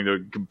just coming to a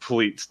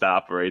complete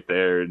stop right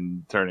there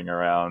and turning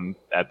around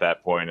at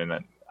that point. And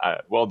then,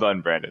 well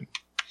done, Brandon.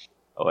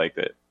 I liked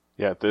it.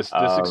 Yeah, this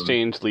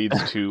exchange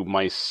leads to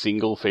my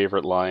single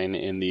favorite line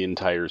in the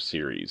entire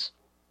series.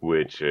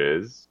 Which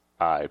is?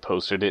 I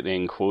posted it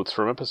in quotes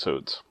from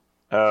episodes.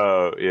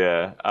 Oh,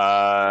 yeah.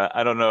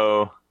 I don't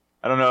know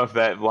if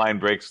that line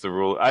breaks the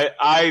rule.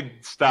 I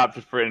stopped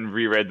and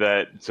reread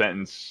that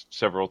sentence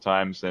several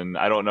times, and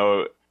I don't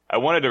know. I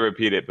wanted to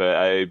repeat it, but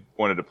I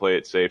wanted to play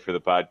it safe for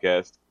the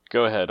podcast.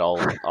 Go ahead. I'll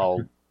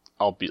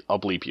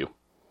bleep you.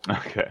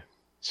 Okay.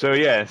 So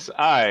yes,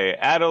 I,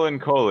 Adolin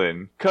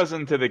Colin,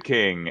 cousin to the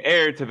king,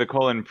 heir to the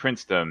Colin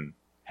princedom,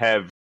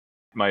 have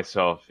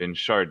myself in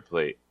shard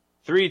plate.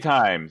 3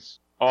 times,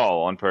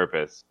 all on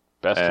purpose.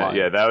 Best line.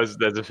 Yeah, that's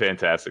a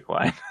fantastic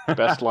line.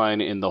 Best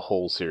line in the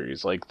whole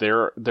series. Like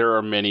there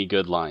are many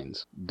good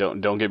lines.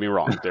 Don't get me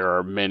wrong. There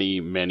are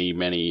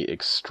many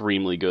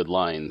extremely good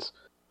lines.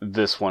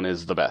 This one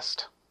is the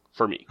best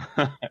for me.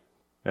 Yeah,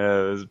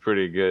 it was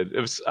pretty good.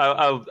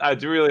 I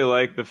do really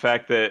like the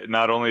fact that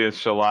not only is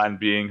Shallan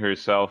being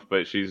herself,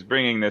 but she's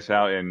bringing this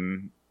out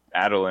in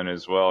Adeline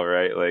as well,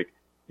 right? Like,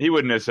 he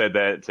wouldn't have said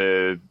that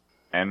to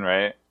Anne,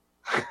 right?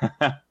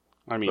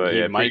 I mean, But, he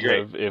yeah, might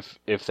pretty have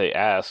if they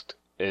asked.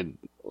 And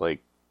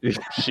like,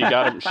 she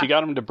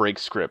got him to break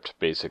script,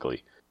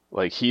 basically.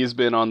 Like, he's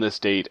been on this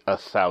date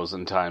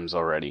 1,000 times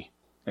already.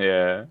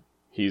 Yeah.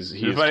 He's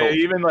Funny,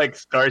 he even like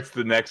starts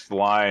the next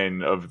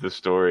line of the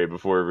story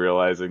before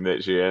realizing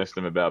that she asked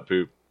him about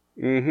poop.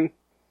 Mm-hmm.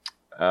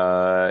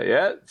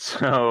 Yeah,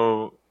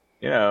 so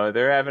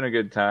they're having a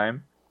good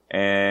time,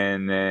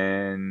 and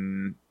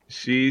then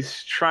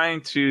she's trying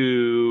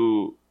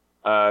to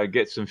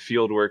get some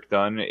field work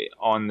done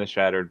on the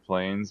Shattered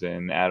Plains,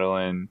 and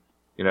Adeline,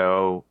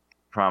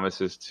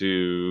 promises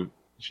to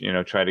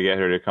try to get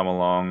her to come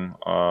along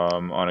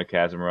on a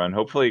chasm run.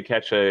 Hopefully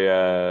catch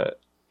a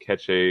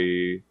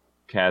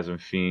chasm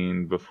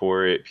fiend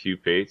before it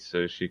pupates,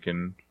 so she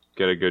can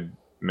get a good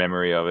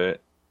memory of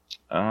it.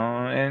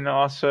 And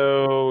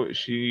also,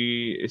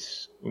 she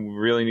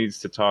really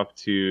needs to talk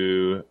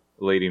to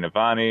Lady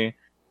Navani,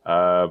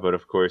 but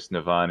of course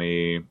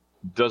Navani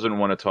doesn't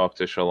want to talk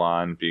to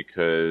Shallan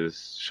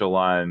because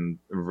Shallan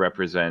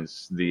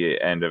represents the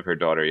end of her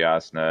daughter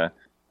Yasna.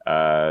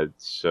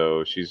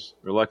 So she's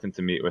reluctant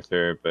to meet with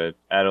her, but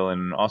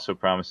Adeline also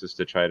promises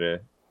to try to,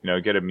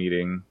 get a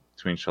meeting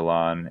between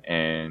Shallan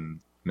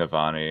and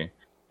Navani.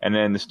 And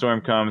then the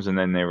storm comes, and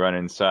then they run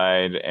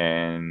inside,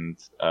 and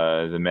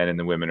the men and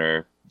the women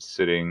are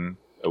sitting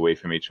away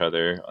from each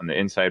other on the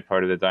inside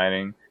part of the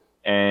dining.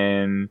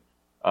 And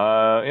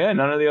none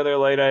of the other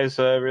Light Eyes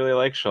really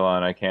like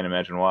Shallan. I can't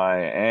imagine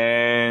why.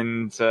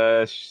 And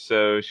so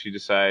she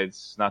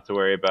decides not to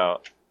worry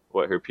about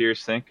what her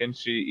peers think, and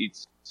she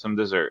eats some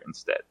dessert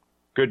instead.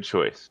 Good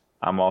choice.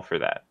 I'm all for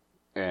that.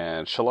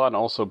 And Shallan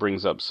also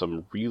brings up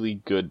some really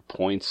good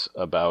points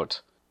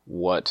about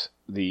what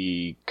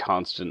the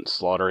constant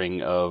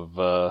slaughtering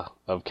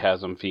of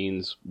chasm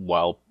fiends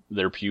while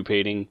they're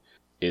pupating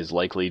is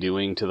likely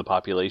doing to the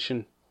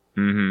population.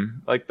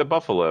 Mm-hmm. Like the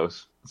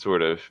buffaloes,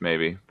 sort of,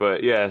 maybe.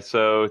 But yeah,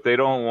 so they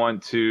don't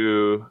want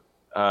to,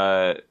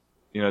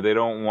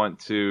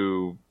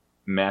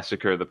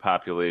 massacre the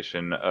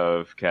population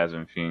of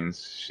chasm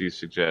fiends. She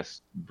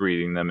suggests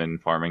breeding them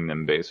and farming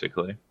them,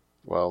 basically.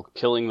 Well,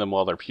 killing them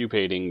while they're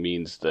pupating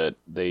means that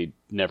they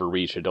never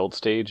reach adult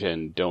stage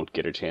and don't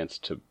get a chance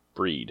to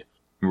breed.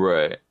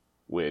 Right.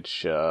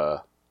 Which,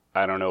 I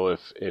don't know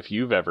if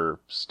you've ever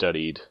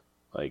studied,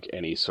 like,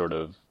 any sort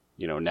of,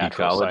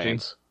 natural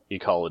science,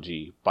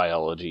 ecology,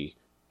 biology,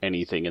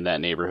 anything in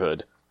that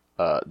neighborhood.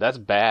 That's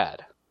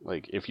bad.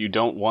 Like, if you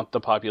don't want the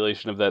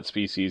population of that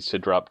species to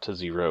drop to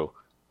 0,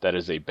 that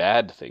is a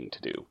bad thing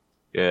to do.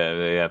 Yeah,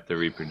 they have to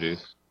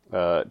reproduce.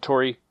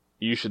 Tori,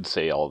 you should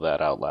say all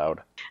that out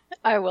loud.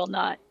 I will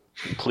not.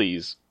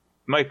 Please.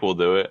 Mike will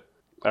do it.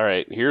 All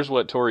right, here's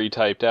what Tori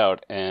typed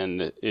out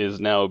and is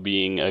now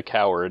being a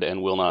coward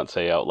and will not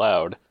say out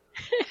loud.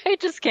 I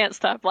just can't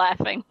stop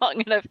laughing long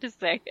enough to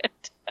say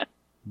it.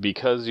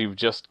 Because you've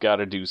just got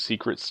to do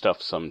secret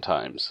stuff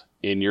sometimes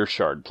in your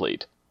shard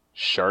plate.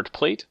 Shard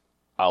plate?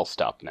 I'll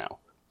stop now.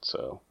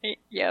 So.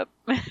 Yep.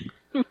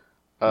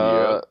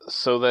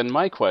 So then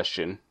my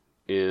question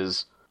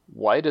is,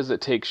 why does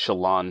it take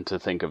Shallan to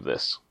think of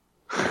this?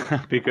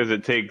 Because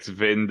it takes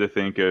Vin to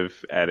think of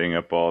adding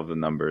up all of the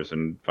numbers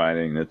and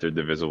finding that they're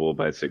divisible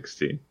by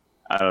 16.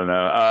 I don't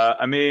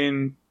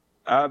know.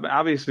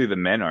 Obviously the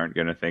men aren't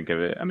going to think of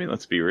it. I mean,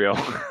 let's be real.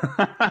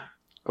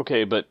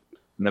 Okay, but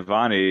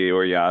Navani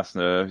or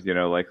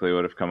Yasna, likely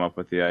would have come up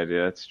with the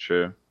idea. It's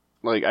true.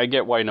 Like, I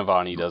get why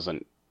Navani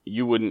doesn't.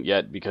 You wouldn't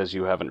yet because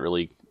you haven't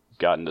really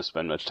gotten to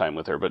spend much time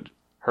with her, but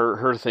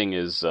her thing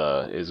is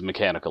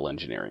mechanical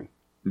engineering.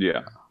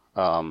 Yeah.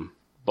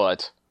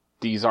 But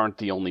these aren't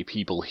the only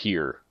people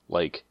here.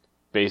 Like,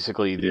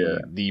 basically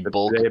the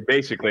bulk... They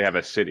basically have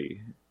a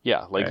city.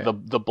 Yeah, like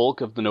right. the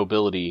bulk of the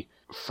nobility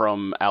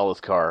from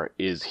Alethkar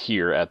is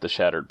here at the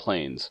Shattered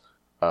Plains.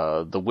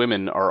 The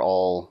women are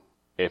all,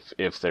 if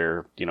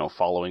they're,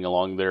 following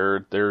along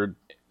their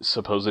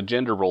supposed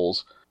gender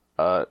roles,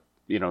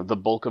 the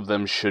bulk of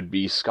them should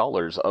be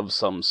scholars of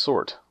some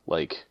sort.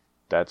 Like,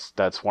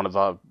 that's one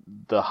of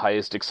the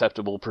highest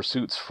acceptable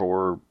pursuits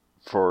for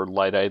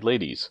light-eyed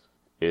ladies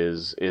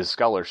is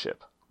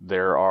scholarship.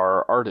 There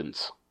are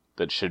ardents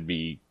that should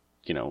be,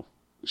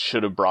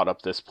 should have brought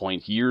up this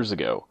point years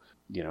ago.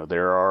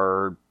 There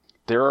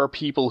are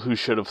people who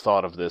should have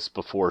thought of this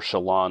before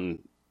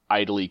Shallan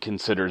idly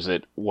considers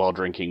it while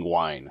drinking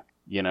wine,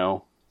 Yeah,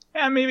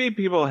 maybe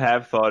people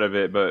have thought of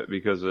it, but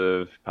because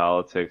of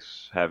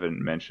politics, haven't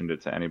mentioned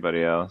it to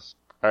anybody else.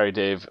 All right,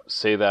 Dave,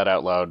 say that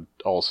out loud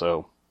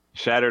also.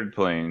 Shattered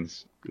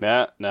Plains.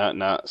 Nah.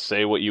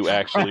 Say what you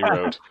actually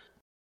wrote.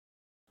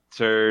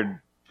 Shattered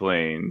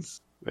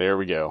Plains. There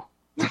we go.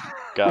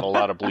 Got a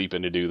lot of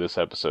bleeping to do this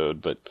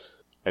episode, but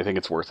I think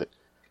it's worth it.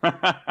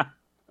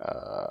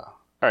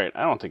 Alright,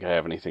 I don't think I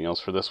have anything else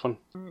for this one.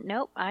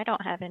 Nope, I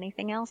don't have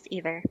anything else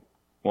either.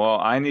 Well,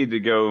 I need to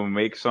go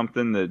make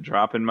something to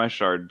drop in my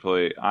shard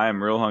plate. I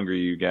am real hungry,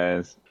 you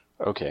guys.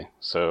 Okay,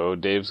 so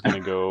Dave's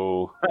gonna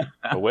go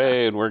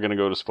away, and we're gonna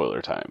go to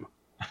spoiler time.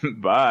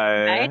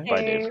 Bye. Bye,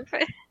 Dave.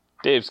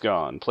 Dave's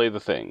gone. Play the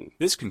thing.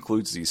 This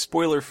concludes the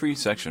spoiler-free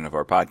section of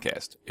our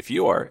podcast. If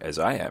you are, as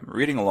I am,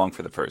 reading along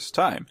for the first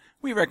time,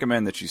 we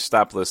recommend that you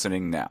stop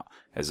listening now,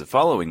 as the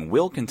following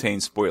will contain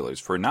spoilers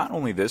for not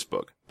only this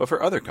book, but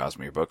for other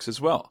Cosmere books as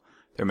well.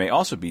 There may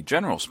also be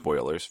general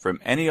spoilers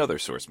from any other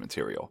source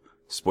material.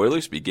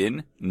 Spoilers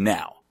begin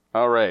now.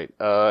 Alright,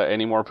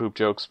 any more poop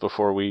jokes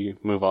before we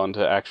move on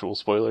to actual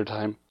spoiler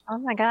time? Oh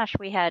my gosh,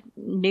 we had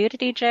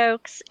nudity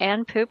jokes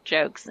and poop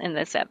jokes in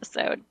this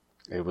episode.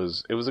 It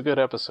was a good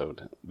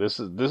episode. This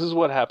is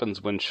what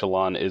happens when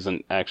Shallan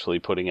isn't actually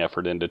putting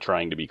effort into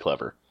trying to be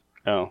clever.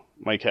 Oh,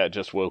 my cat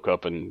just woke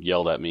up and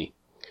yelled at me.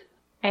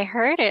 I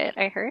heard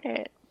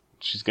it.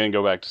 She's gonna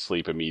go back to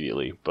sleep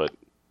immediately, but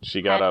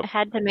she got up.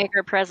 Had to make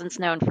her presence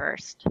known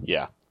first.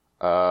 Yeah.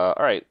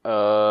 Alright,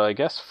 I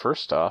guess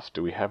first off,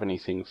 do we have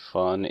anything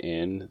fun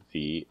in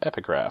the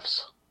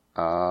epigraphs?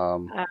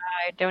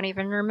 I don't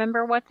even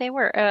remember what they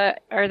were.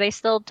 Are they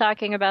still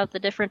talking about the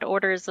different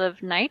orders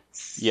of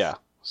knights? Yeah.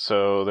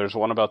 So there's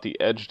one about the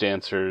edge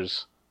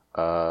dancers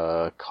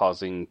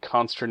causing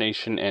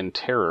consternation and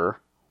terror,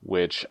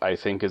 which I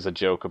think is a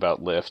joke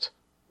about Lift.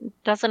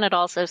 Doesn't it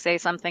also say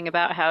something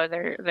about how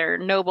they're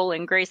noble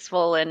and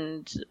graceful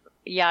and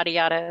yada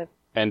yada?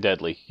 And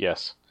deadly,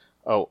 yes.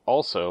 Oh,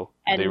 also,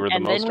 they were the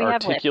and most then we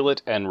have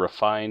articulate and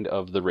refined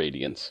of the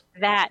Radiance.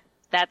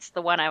 That's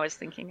the one I was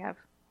thinking of.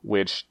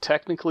 Which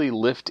technically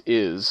Lift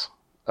is,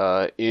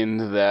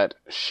 in that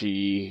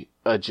she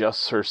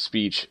adjusts her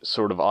speech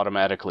sort of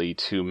automatically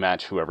to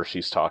match whoever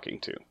she's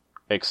talking to.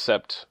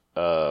 Except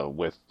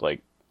with,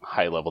 like,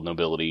 high-level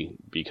nobility,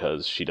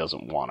 because she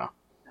doesn't wanna.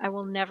 I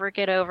will never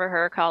get over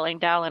her calling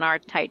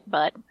Dalinar tight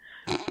butt.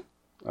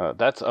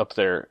 That's up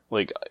there.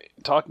 Like,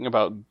 talking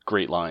about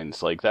great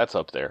lines, like, that's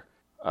up there.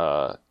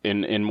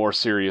 In more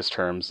serious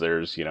terms,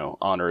 there's,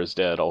 Honor is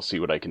Dead, I'll see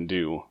what I can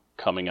do,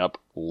 coming up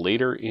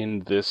later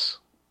in this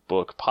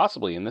book,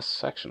 possibly in this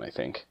section, I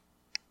think.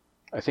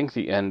 I think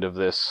the end of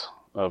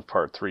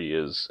part 3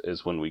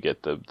 is when we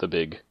get the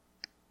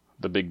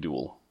big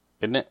duel,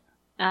 isn't it?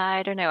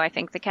 I don't know. I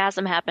think the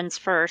chasm happens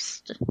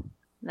first.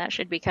 That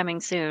should be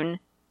coming soon,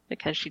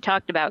 because she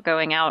talked about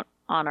going out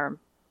on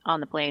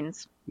the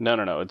plains.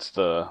 No. It's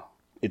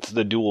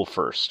the duel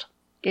first.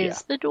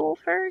 Is the duel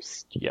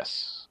first?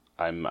 Yes.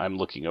 I'm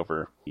looking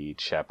over the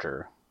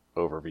chapter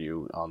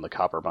overview on the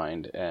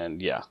Copperbind,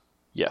 and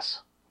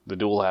yes. The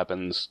duel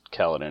happens.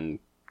 Kaladin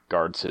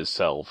guards his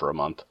cell for a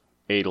month.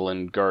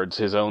 Adolin guards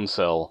his own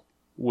cell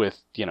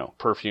with,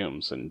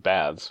 perfumes and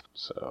baths.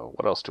 So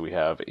what else do we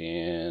have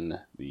in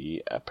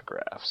the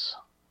epigraphs?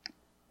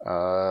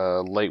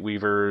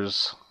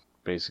 Lightweavers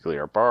basically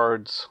are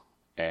bards,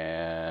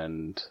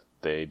 and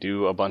they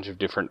do a bunch of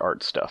different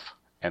art stuff.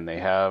 And they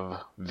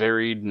have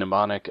varied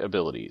mnemonic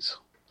abilities.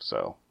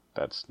 So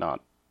that's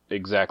not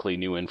exactly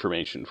new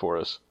information for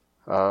us.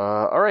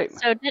 Alright.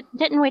 So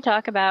didn't we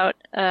talk about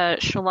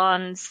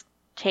Shallan's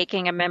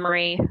taking a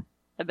memory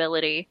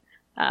ability?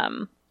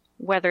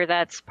 Whether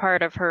that's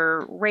part of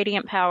her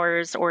radiant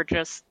powers or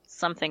just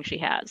something she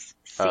has.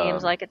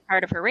 Seems like it's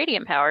part of her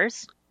radiant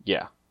powers.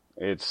 Yeah.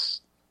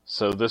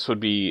 So this would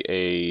be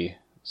a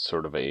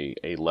sort of a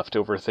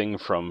leftover thing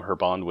from her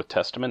bond with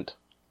Testament,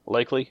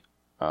 likely.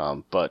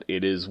 But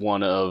it is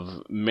one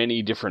of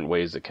many different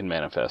ways it can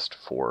manifest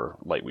for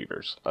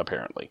Lightweavers,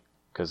 apparently.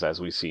 Because as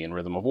we see in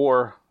Rhythm of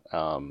War,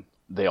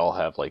 they all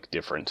have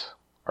different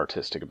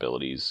artistic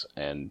abilities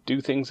and do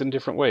things in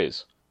different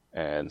ways.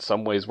 And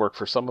some ways work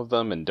for some of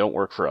them and don't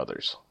work for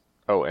others.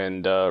 Oh,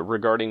 and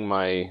regarding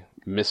my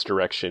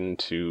misdirection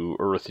to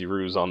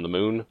Urithiru's on the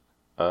moon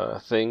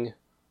thing,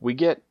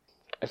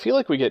 I feel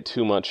like we get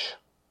too much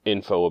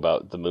info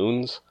about the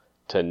moons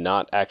to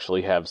not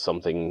actually have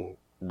something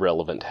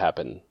relevant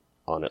happen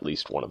on at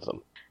least one of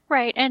them.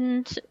 Right,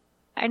 and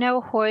I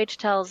know Hoyd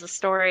tells a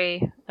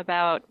story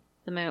about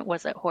the moon.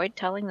 Was it Hoyd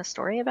telling the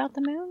story about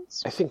the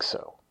moons? I think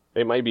so.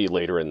 It might be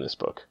later in this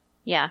book.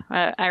 Yeah,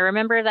 I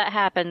remember that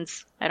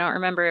happens. I don't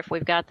remember if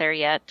we've got there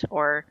yet,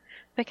 or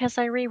because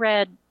I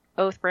reread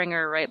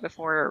Oathbringer right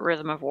before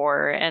Rhythm of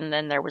War, and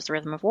then there was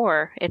Rhythm of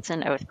War. It's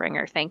in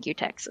Oathbringer. Thank you,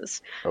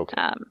 Texas.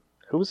 Okay.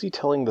 Who was he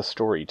telling the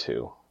story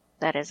to?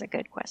 That is a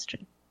good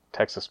question.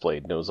 Texas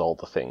Blade knows all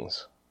the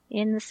things.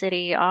 In the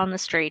city, on the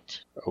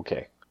street.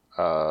 Okay.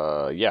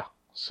 Yeah,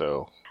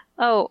 so...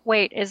 Oh,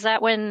 wait, is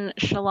that when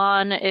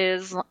Shallan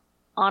is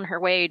on her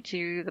way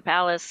to the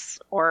palace,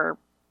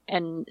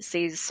 and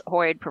sees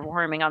Hoyd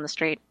performing on the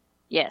street?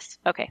 Yes.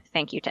 Okay.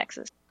 Thank you,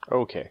 Texas.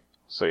 Okay.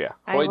 So yeah.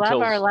 I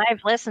love our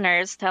live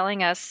listeners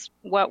telling us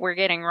what we're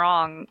getting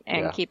wrong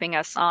and keeping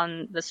us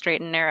on the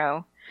straight and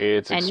narrow.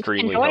 It's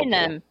extremely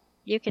helpful.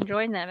 You can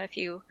join them if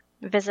you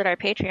visit our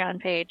Patreon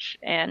page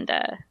and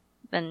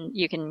then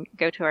you can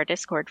go to our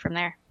Discord from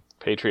there.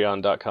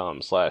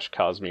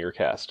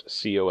 Patreon.com/CosmereCast.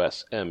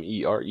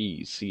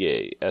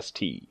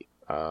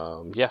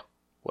 CosmereCast. Yeah.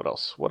 What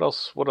else?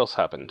 What else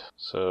happened?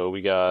 So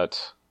we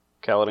got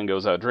Kaladin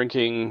goes out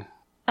drinking.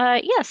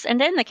 Yes,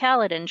 and in the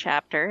Kaladin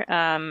chapter,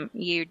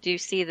 you do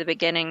see the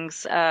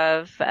beginnings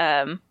of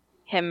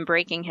him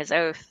breaking his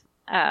oath.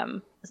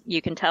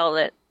 You can tell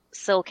that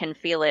Syl can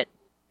feel it.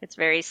 It's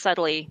very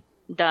subtly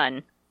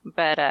done.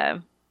 But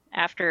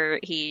after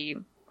he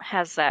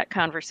has that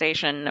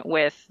conversation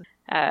with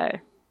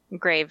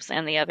Graves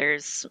and the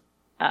others,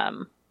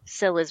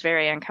 Syl is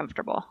very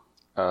uncomfortable.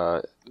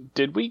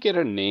 Did we get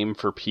a name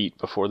for Pete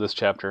before this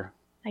chapter?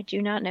 I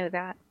do not know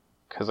that.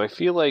 Because I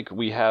feel like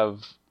we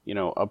have,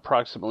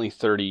 approximately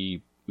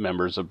 30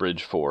 members of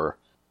Bridge 4,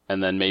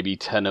 and then maybe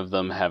 10 of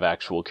them have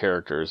actual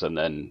characters, and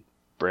then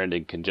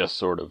Brandon can just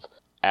sort of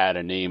add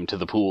a name to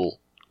the pool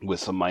with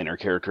some minor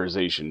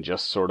characterization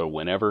just sort of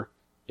whenever,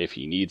 if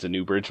he needs a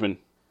new bridgeman.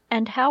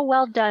 And how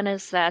well done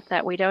is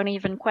that we don't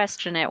even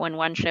question it when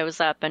one shows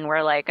up and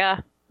we're like,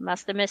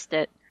 must have missed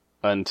it.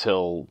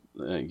 Until,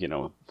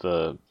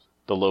 the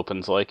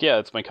Lopin's like, yeah,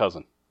 it's my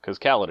cousin, because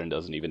Kaladin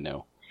doesn't even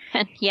know.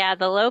 And yeah,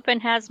 the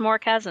Lopin has more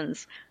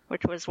cousins,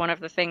 which was one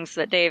of the things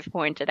that Dave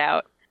pointed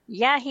out.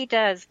 Yeah, he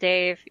does,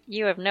 Dave.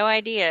 You have no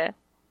idea.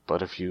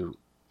 But if you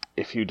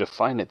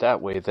define it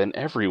that way, then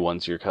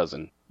everyone's your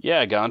cousin.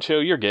 Yeah,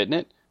 Goncho, you're getting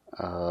it.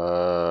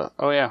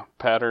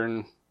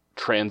 Pattern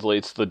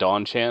translates the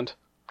Dawn chant.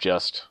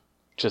 Just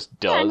does.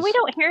 Yeah, and we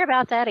don't hear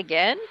about that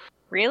again?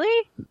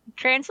 Really?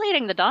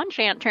 Translating the Dawn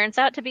chant turns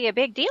out to be a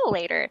big deal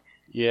later.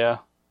 Yeah,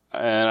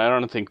 and I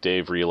don't think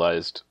Dave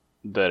realized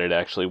that it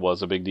actually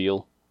was a big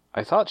deal.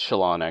 I thought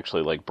Shallan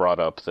actually brought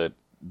up that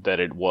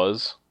it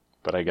was,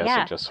 but I guess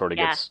it just sort of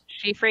gets...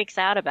 She freaks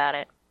out about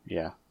it.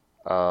 Yeah.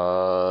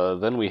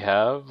 Then we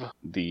have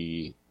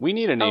we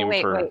need a name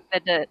for...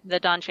 the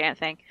Dawn chant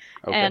thing.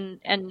 Okay.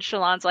 And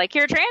Shallan's like,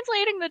 you're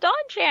translating the Dawn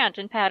chant!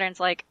 And Pattern's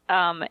like,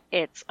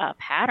 it's a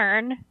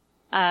pattern.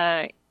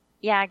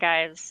 Yeah,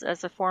 guys,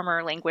 as a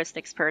former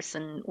linguistics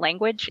person,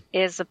 language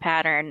is a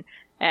pattern.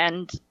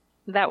 And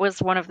that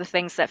was one of the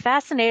things that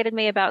fascinated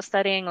me about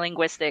studying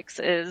linguistics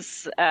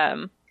is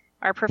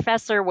our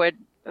professor would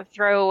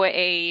throw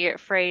a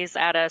phrase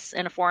at us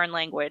in a foreign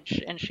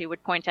language, and she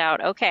would point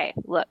out, okay,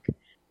 look,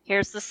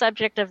 here's the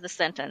subject of the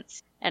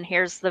sentence, and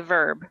here's the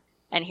verb,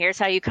 and here's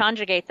how you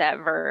conjugate that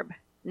verb.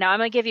 Now I'm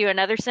going to give you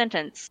another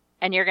sentence,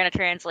 and you're going to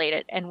translate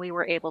it, and we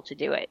were able to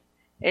do it.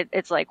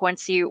 It's like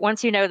once you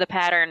know the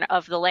pattern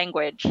of the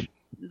language,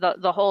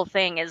 the whole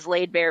thing is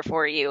laid bare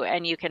for you,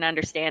 and you can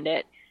understand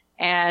it.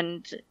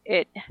 And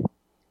it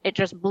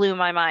just blew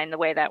my mind the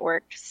way that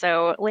worked.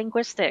 So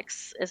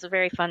linguistics is a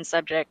very fun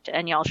subject,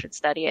 and y'all should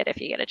study it if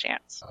you get a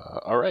chance.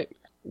 All right.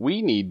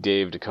 We need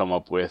Dave to come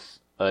up with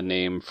a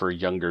name for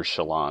younger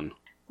Shallan.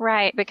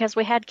 Right, because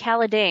we had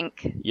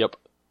Kaladink. Yep,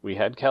 we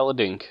had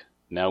Kaladink.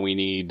 Now we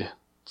need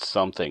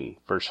something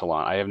for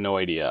Shallan. I have no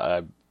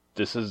idea.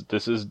 This is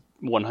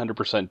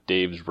 100%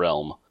 Dave's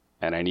realm,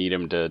 and I need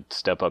him to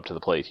step up to the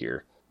plate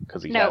here,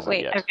 because he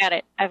hasn't yet.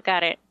 I've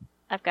got it.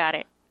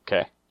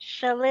 Okay.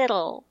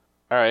 Shalittle.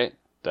 All right.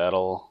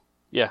 That'll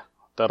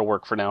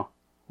work for now.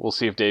 We'll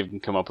see if Dave can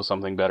come up with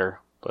something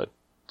better. But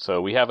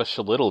so we have a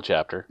Shalittle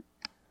chapter,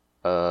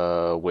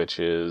 which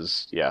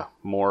is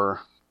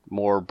more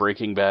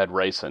Breaking Bad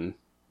ricin.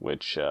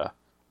 Which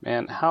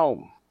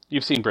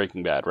you've seen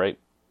Breaking Bad, right?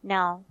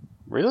 No.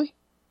 Really?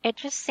 It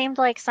just seemed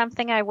like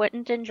something I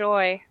wouldn't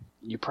enjoy.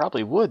 You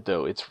probably would,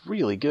 though. It's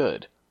really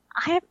good.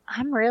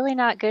 I'm really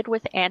not good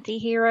with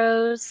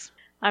anti-heroes.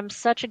 I'm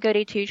such a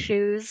goody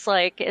two-shoes.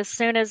 Like, as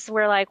soon as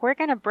we're like, we're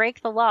gonna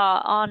break the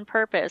law on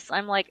purpose,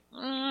 I'm like,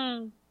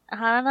 I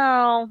don't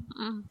know.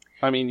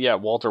 I mean, yeah,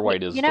 Walter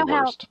White is the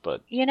worst,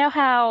 but... You know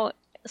how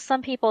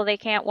some people, they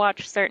can't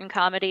watch certain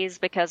comedies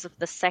because of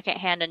the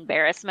secondhand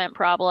embarrassment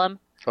problem?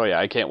 Oh yeah,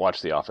 I can't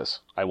watch The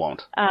Office. I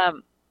won't.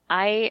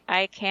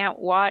 I can't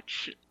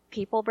watch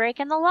people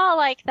breaking the law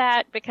like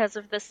that because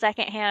of the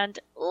secondhand,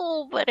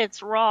 but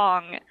it's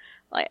wrong.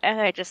 Like,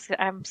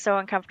 I'm so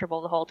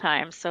uncomfortable the whole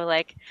time. So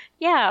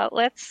yeah,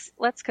 let's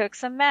cook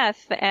some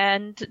meth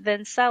and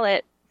then sell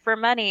it for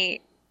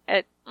money.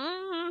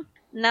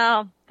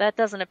 No, that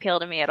doesn't appeal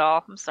to me at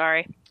all. I'm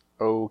sorry.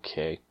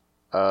 Okay.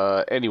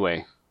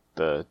 Anyway,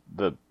 But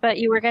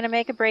you were going to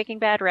make a Breaking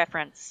Bad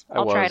reference.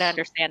 I'll try to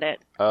understand it.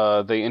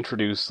 They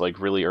introduced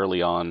really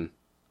early on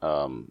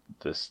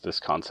this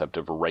concept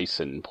of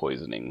ricin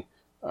poisoning,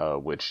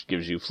 which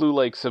gives you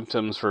flu-like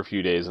symptoms for a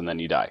few days and then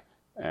you die.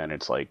 And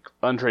it's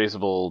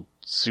untraceable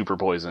super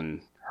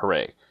poison,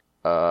 hooray.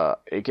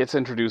 It gets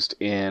introduced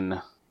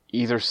in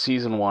either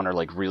season 1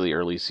 or really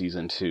early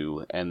season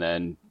 2, and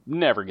then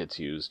never gets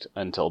used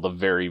until the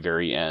very,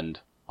 very end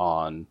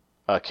on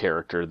a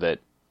character that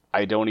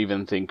I don't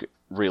even think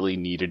really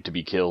needed to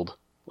be killed.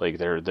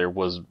 There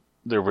was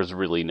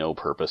really no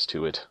purpose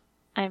to it.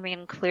 I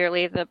mean,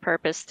 clearly the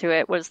purpose to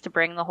it was to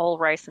bring the whole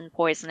ricin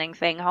poisoning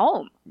thing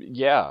home.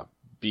 Yeah,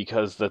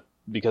 because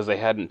they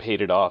hadn't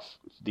paid it off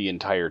the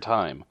entire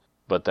time.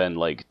 But then,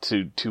 like,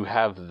 to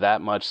have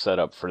that much set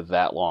up for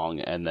that long,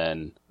 and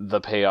then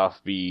the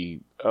payoff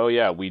be, oh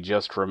yeah, we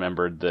just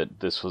remembered that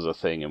this was a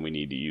thing and we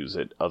need to use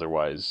it,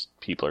 otherwise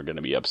people are going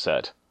to be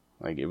upset.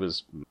 Like, it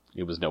was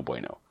no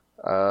bueno.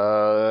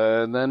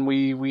 And then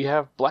we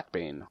have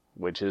Blackbane,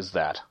 which is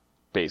that,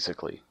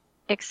 basically.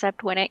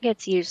 Except when it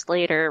gets used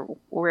later,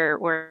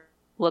 we're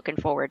looking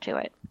forward to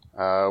it.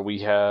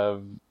 We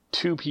have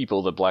 2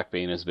 people that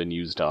Blackbane has been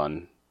used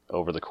on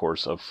over the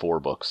course of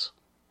 4 books.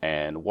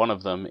 And one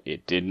of them,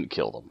 it didn't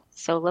kill them.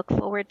 So look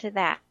forward to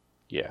that.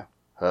 Yeah.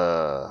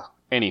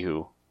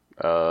 Anywho,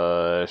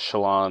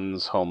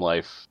 Shallan's home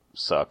life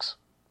sucks,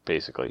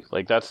 basically.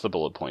 Like, that's the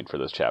bullet point for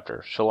this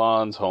chapter.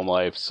 Shallan's home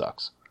life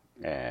sucks.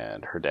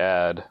 And her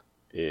dad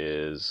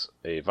is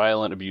a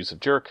violent, abusive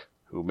jerk,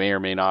 who may or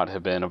may not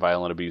have been a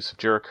violent, abusive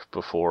jerk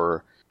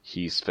before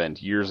he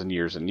spent years and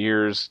years and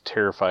years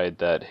terrified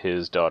that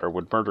his daughter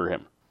would murder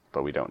him.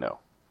 But we don't know.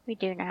 We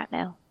do not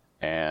know.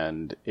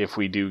 And if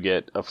we do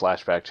get a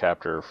flashback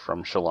chapter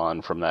from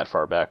Shallan from that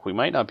far back, we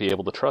might not be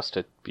able to trust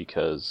it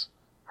because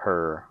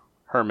her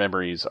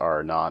memories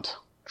are not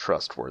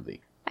trustworthy.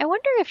 I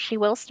wonder if she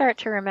will start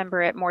to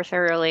remember it more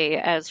thoroughly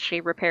as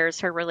she repairs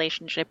her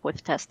relationship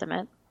with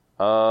Testament.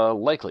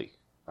 Likely.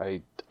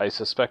 I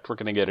suspect we're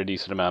going to get a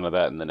decent amount of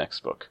that in the next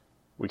book.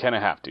 We kind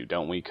of have to,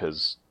 don't we?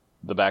 Because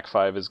the back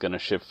 5 is going to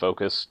shift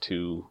focus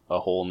to a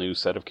whole new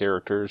set of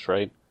characters,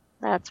 right?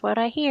 That's what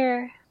I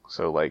hear.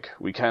 So, like,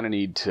 we kind of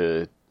need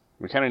to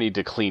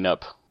clean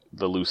up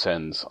the loose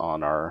ends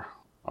on our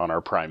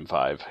Prime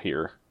 5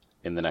 here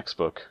in the next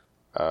book.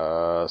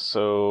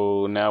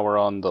 So now we're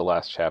on the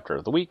last chapter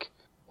of the week,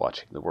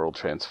 watching the world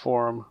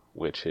transform,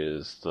 which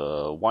is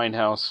the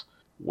Winehouse,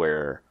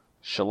 where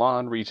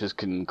Shallan reaches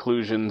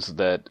conclusions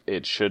that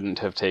it shouldn't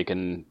have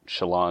taken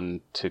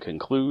Shallan to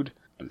conclude.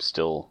 I'm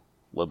still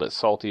a little bit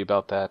salty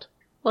about that.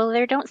 Well,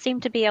 there don't seem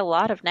to be a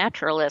lot of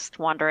naturalists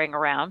wandering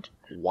around.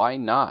 Why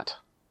not?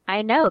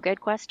 I know,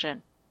 good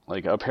question.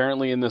 Like,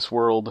 apparently in this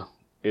world,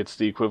 it's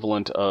the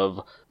equivalent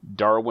of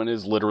Darwin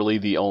is literally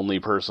the only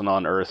person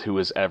on Earth who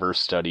has ever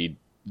studied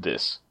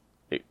this,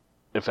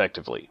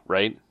 effectively,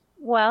 right?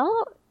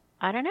 Well,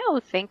 I don't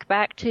know. Think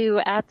back to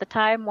at the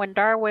time when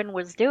Darwin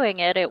was doing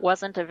it, it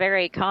wasn't a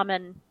very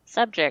common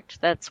subject.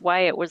 That's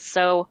why it was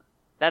so...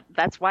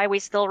 That's why we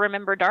still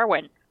remember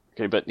Darwin.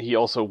 Okay, but he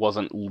also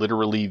wasn't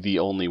literally the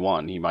only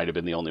one. He might have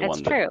been the only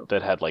one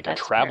that had, like, a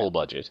travel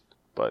budget.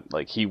 But,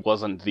 like, he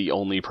wasn't the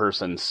only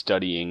person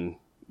studying,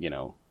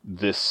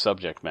 this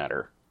subject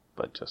matter.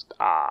 But just,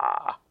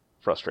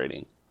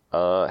 frustrating.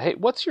 Hey,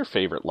 what's your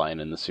favorite line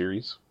in the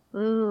series?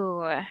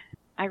 Ooh,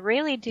 I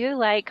really do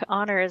like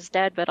Honor is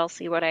Dead, but I'll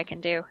see what I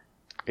can do.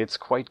 It's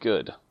quite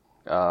good.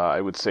 I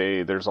would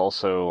say there's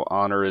also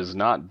Honor is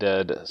not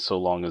dead so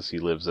long as he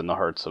lives in the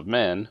hearts of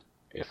men.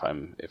 If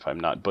I'm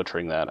not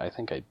butchering that, I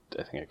think I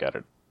got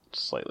it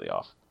slightly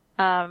off.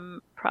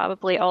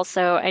 Probably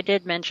also, I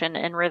did mention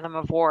in Rhythm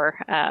of War,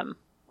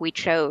 we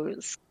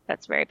chose.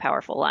 That's a very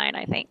powerful line,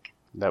 I think.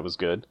 That was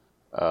good.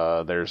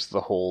 There's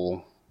the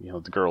whole, the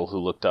girl who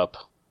looked up.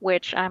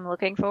 Which I'm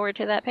looking forward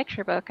to that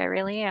picture book, I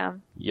really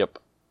am. Yep.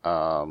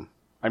 I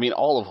mean,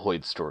 all of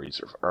Hoyd's stories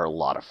are a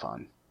lot of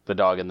fun. The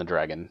Dog and the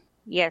Dragon.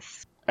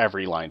 Yes.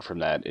 Every line from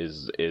that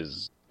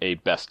is a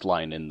best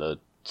line in the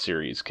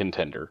series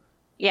contender.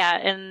 Yeah,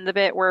 and the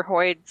bit where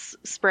Hoyd's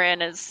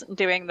Sprin is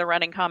doing the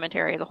running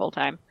commentary the whole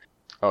time.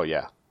 Oh,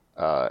 yeah.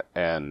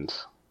 And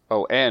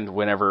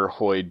whenever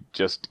Hoyd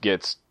just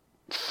gets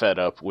fed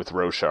up with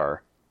Roshar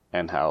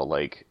and how,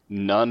 like,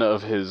 none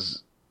of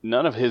his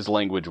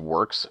language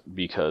works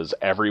because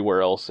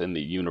everywhere else in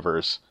the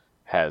universe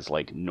has,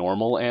 like,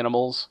 normal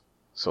animals.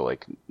 So,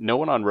 like, no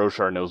one on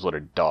Roshar knows what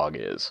a dog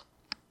is.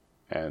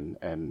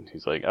 And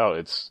he's like, oh,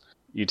 it's...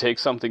 You take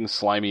something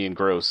slimy and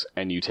gross,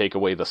 and you take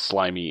away the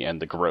slimy and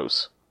the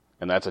gross.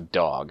 And that's a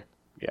dog.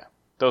 Yeah.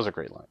 Those are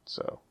great lines.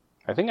 So,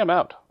 I think I'm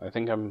out. I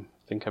think I'm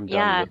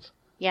done with...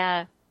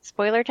 Yeah.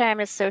 Spoiler time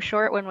is so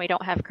short when we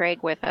don't have Craig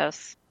with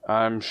us.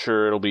 I'm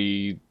sure it'll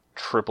be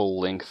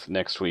triple length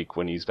next week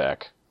when he's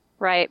back.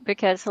 Right,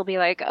 because he'll be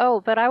like, oh,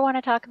 but I want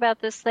to talk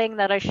about this thing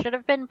that I should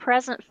have been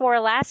present for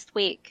last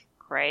week,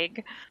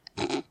 Craig.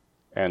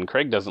 And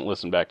Craig doesn't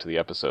listen back to the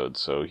episode,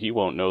 so he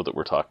won't know that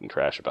we're talking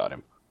trash about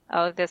him.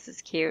 Oh, this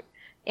is cute.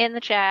 In the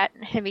chat,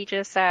 Hibby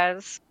just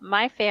says,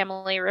 my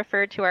family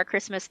referred to our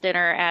Christmas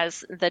dinner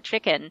as the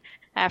chicken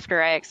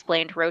after I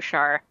explained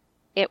Roshar.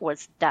 It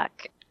was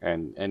duck.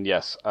 And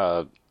yes,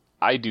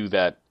 I do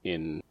that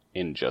in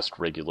just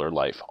regular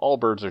life. All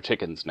birds are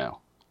chickens now.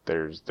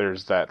 There's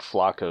that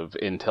flock of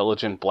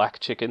intelligent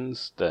black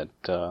chickens that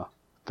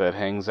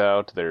hangs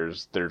out.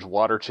 There's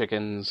water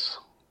chickens.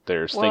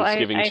 There's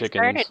Thanksgiving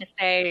chickens.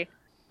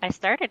 I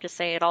started to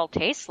say it all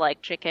tastes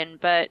like chicken,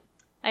 but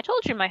I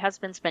told you my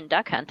husband's been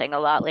duck hunting a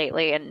lot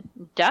lately, and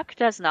duck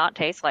does not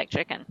taste like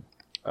chicken.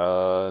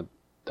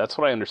 That's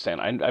what I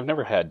understand. I've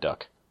never had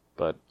duck,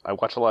 but I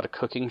watch a lot of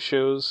cooking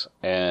shows,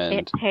 and...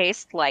 It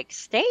tastes like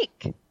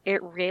steak.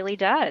 It really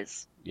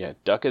does. Yeah,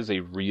 duck is a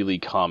really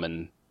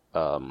common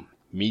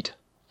meat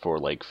for,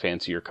 like,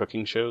 fancier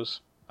cooking shows.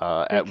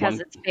 At Because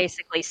one it's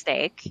basically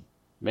steak.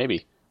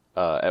 maybe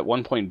at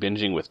one point,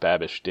 binging with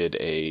Babish did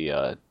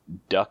a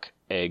duck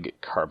egg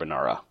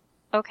carbonara.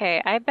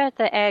 Okay, I bet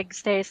the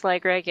eggs taste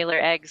like regular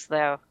eggs,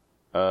 though.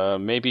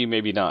 Maybe,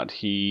 maybe not.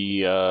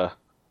 He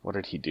what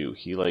did he do?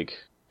 He like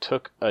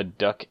took a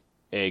duck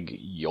egg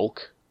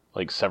yolk,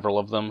 like several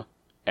of them,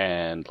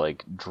 and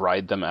like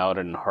dried them out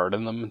and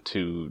hardened them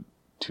to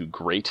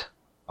grate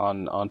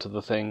onto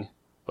the thing.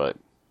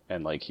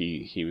 And like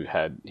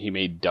he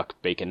made duck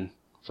bacon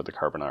for the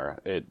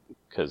carbonara.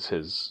 Because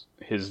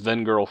his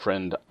then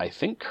girlfriend, I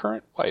think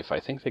current wife, I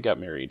think they got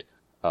married,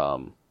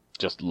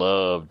 just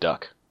loved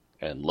duck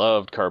and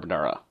loved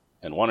carbonara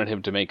and wanted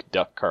him to make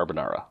duck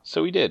carbonara.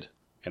 So he did,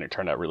 and it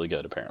turned out really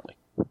good apparently.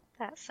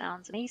 That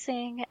sounds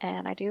amazing,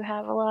 and I do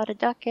have a lot of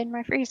duck in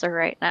my freezer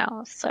right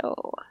now,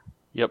 so...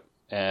 Yep,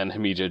 and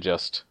Hamija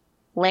just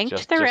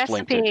Linked the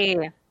linked it.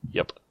 recipe.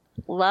 Yep.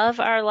 Love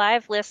our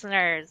live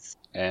listeners.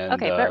 And,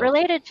 okay, but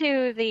related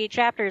to the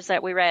chapters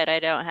that we read, I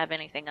don't have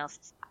anything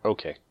else.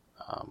 Okay.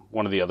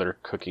 One of the other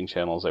cooking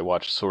channels, I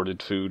watched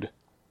Sorted Food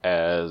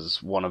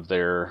as one of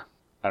their...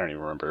 I don't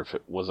even remember if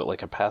it was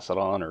like a pass it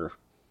on or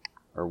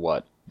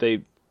what.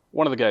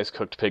 One of the guys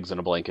cooked pigs in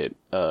a blanket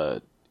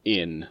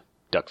in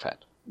duck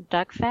fat.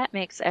 Duck fat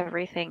makes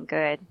everything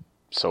good.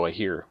 So I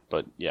hear,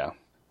 but yeah.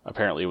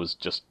 Apparently it was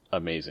just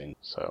amazing,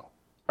 so...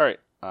 Alright,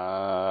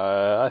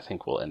 I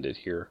think we'll end it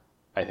here.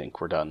 I think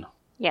we're done.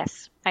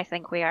 Yes, I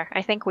think we are.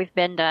 I think we've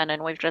been done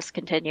and we've just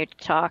continued to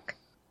talk.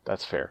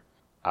 That's fair.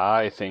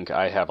 I think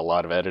I have a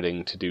lot of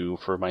editing to do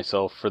for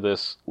myself for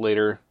this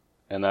later,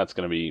 and that's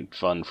going to be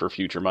fun for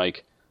Future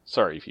Mike.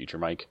 Sorry, Future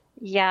Mike.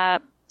 Yeah,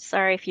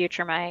 sorry,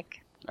 Future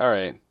Mike.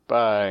 Alright,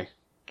 bye.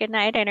 Good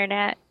night,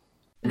 Internet.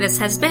 This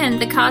has been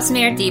the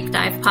Cosmere Deep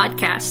Dive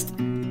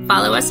Podcast.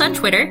 Follow us on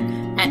Twitter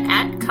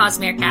at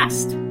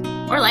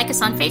CosmereCast, or like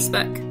us on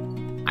Facebook.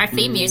 Our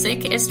theme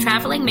music is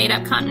Traveling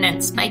Made-Up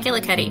Continents by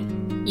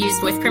Gillicuddy,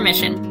 used with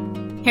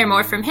permission. Hear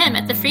more from him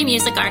at the Free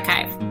Music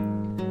Archive.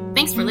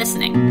 Thanks for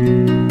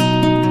listening.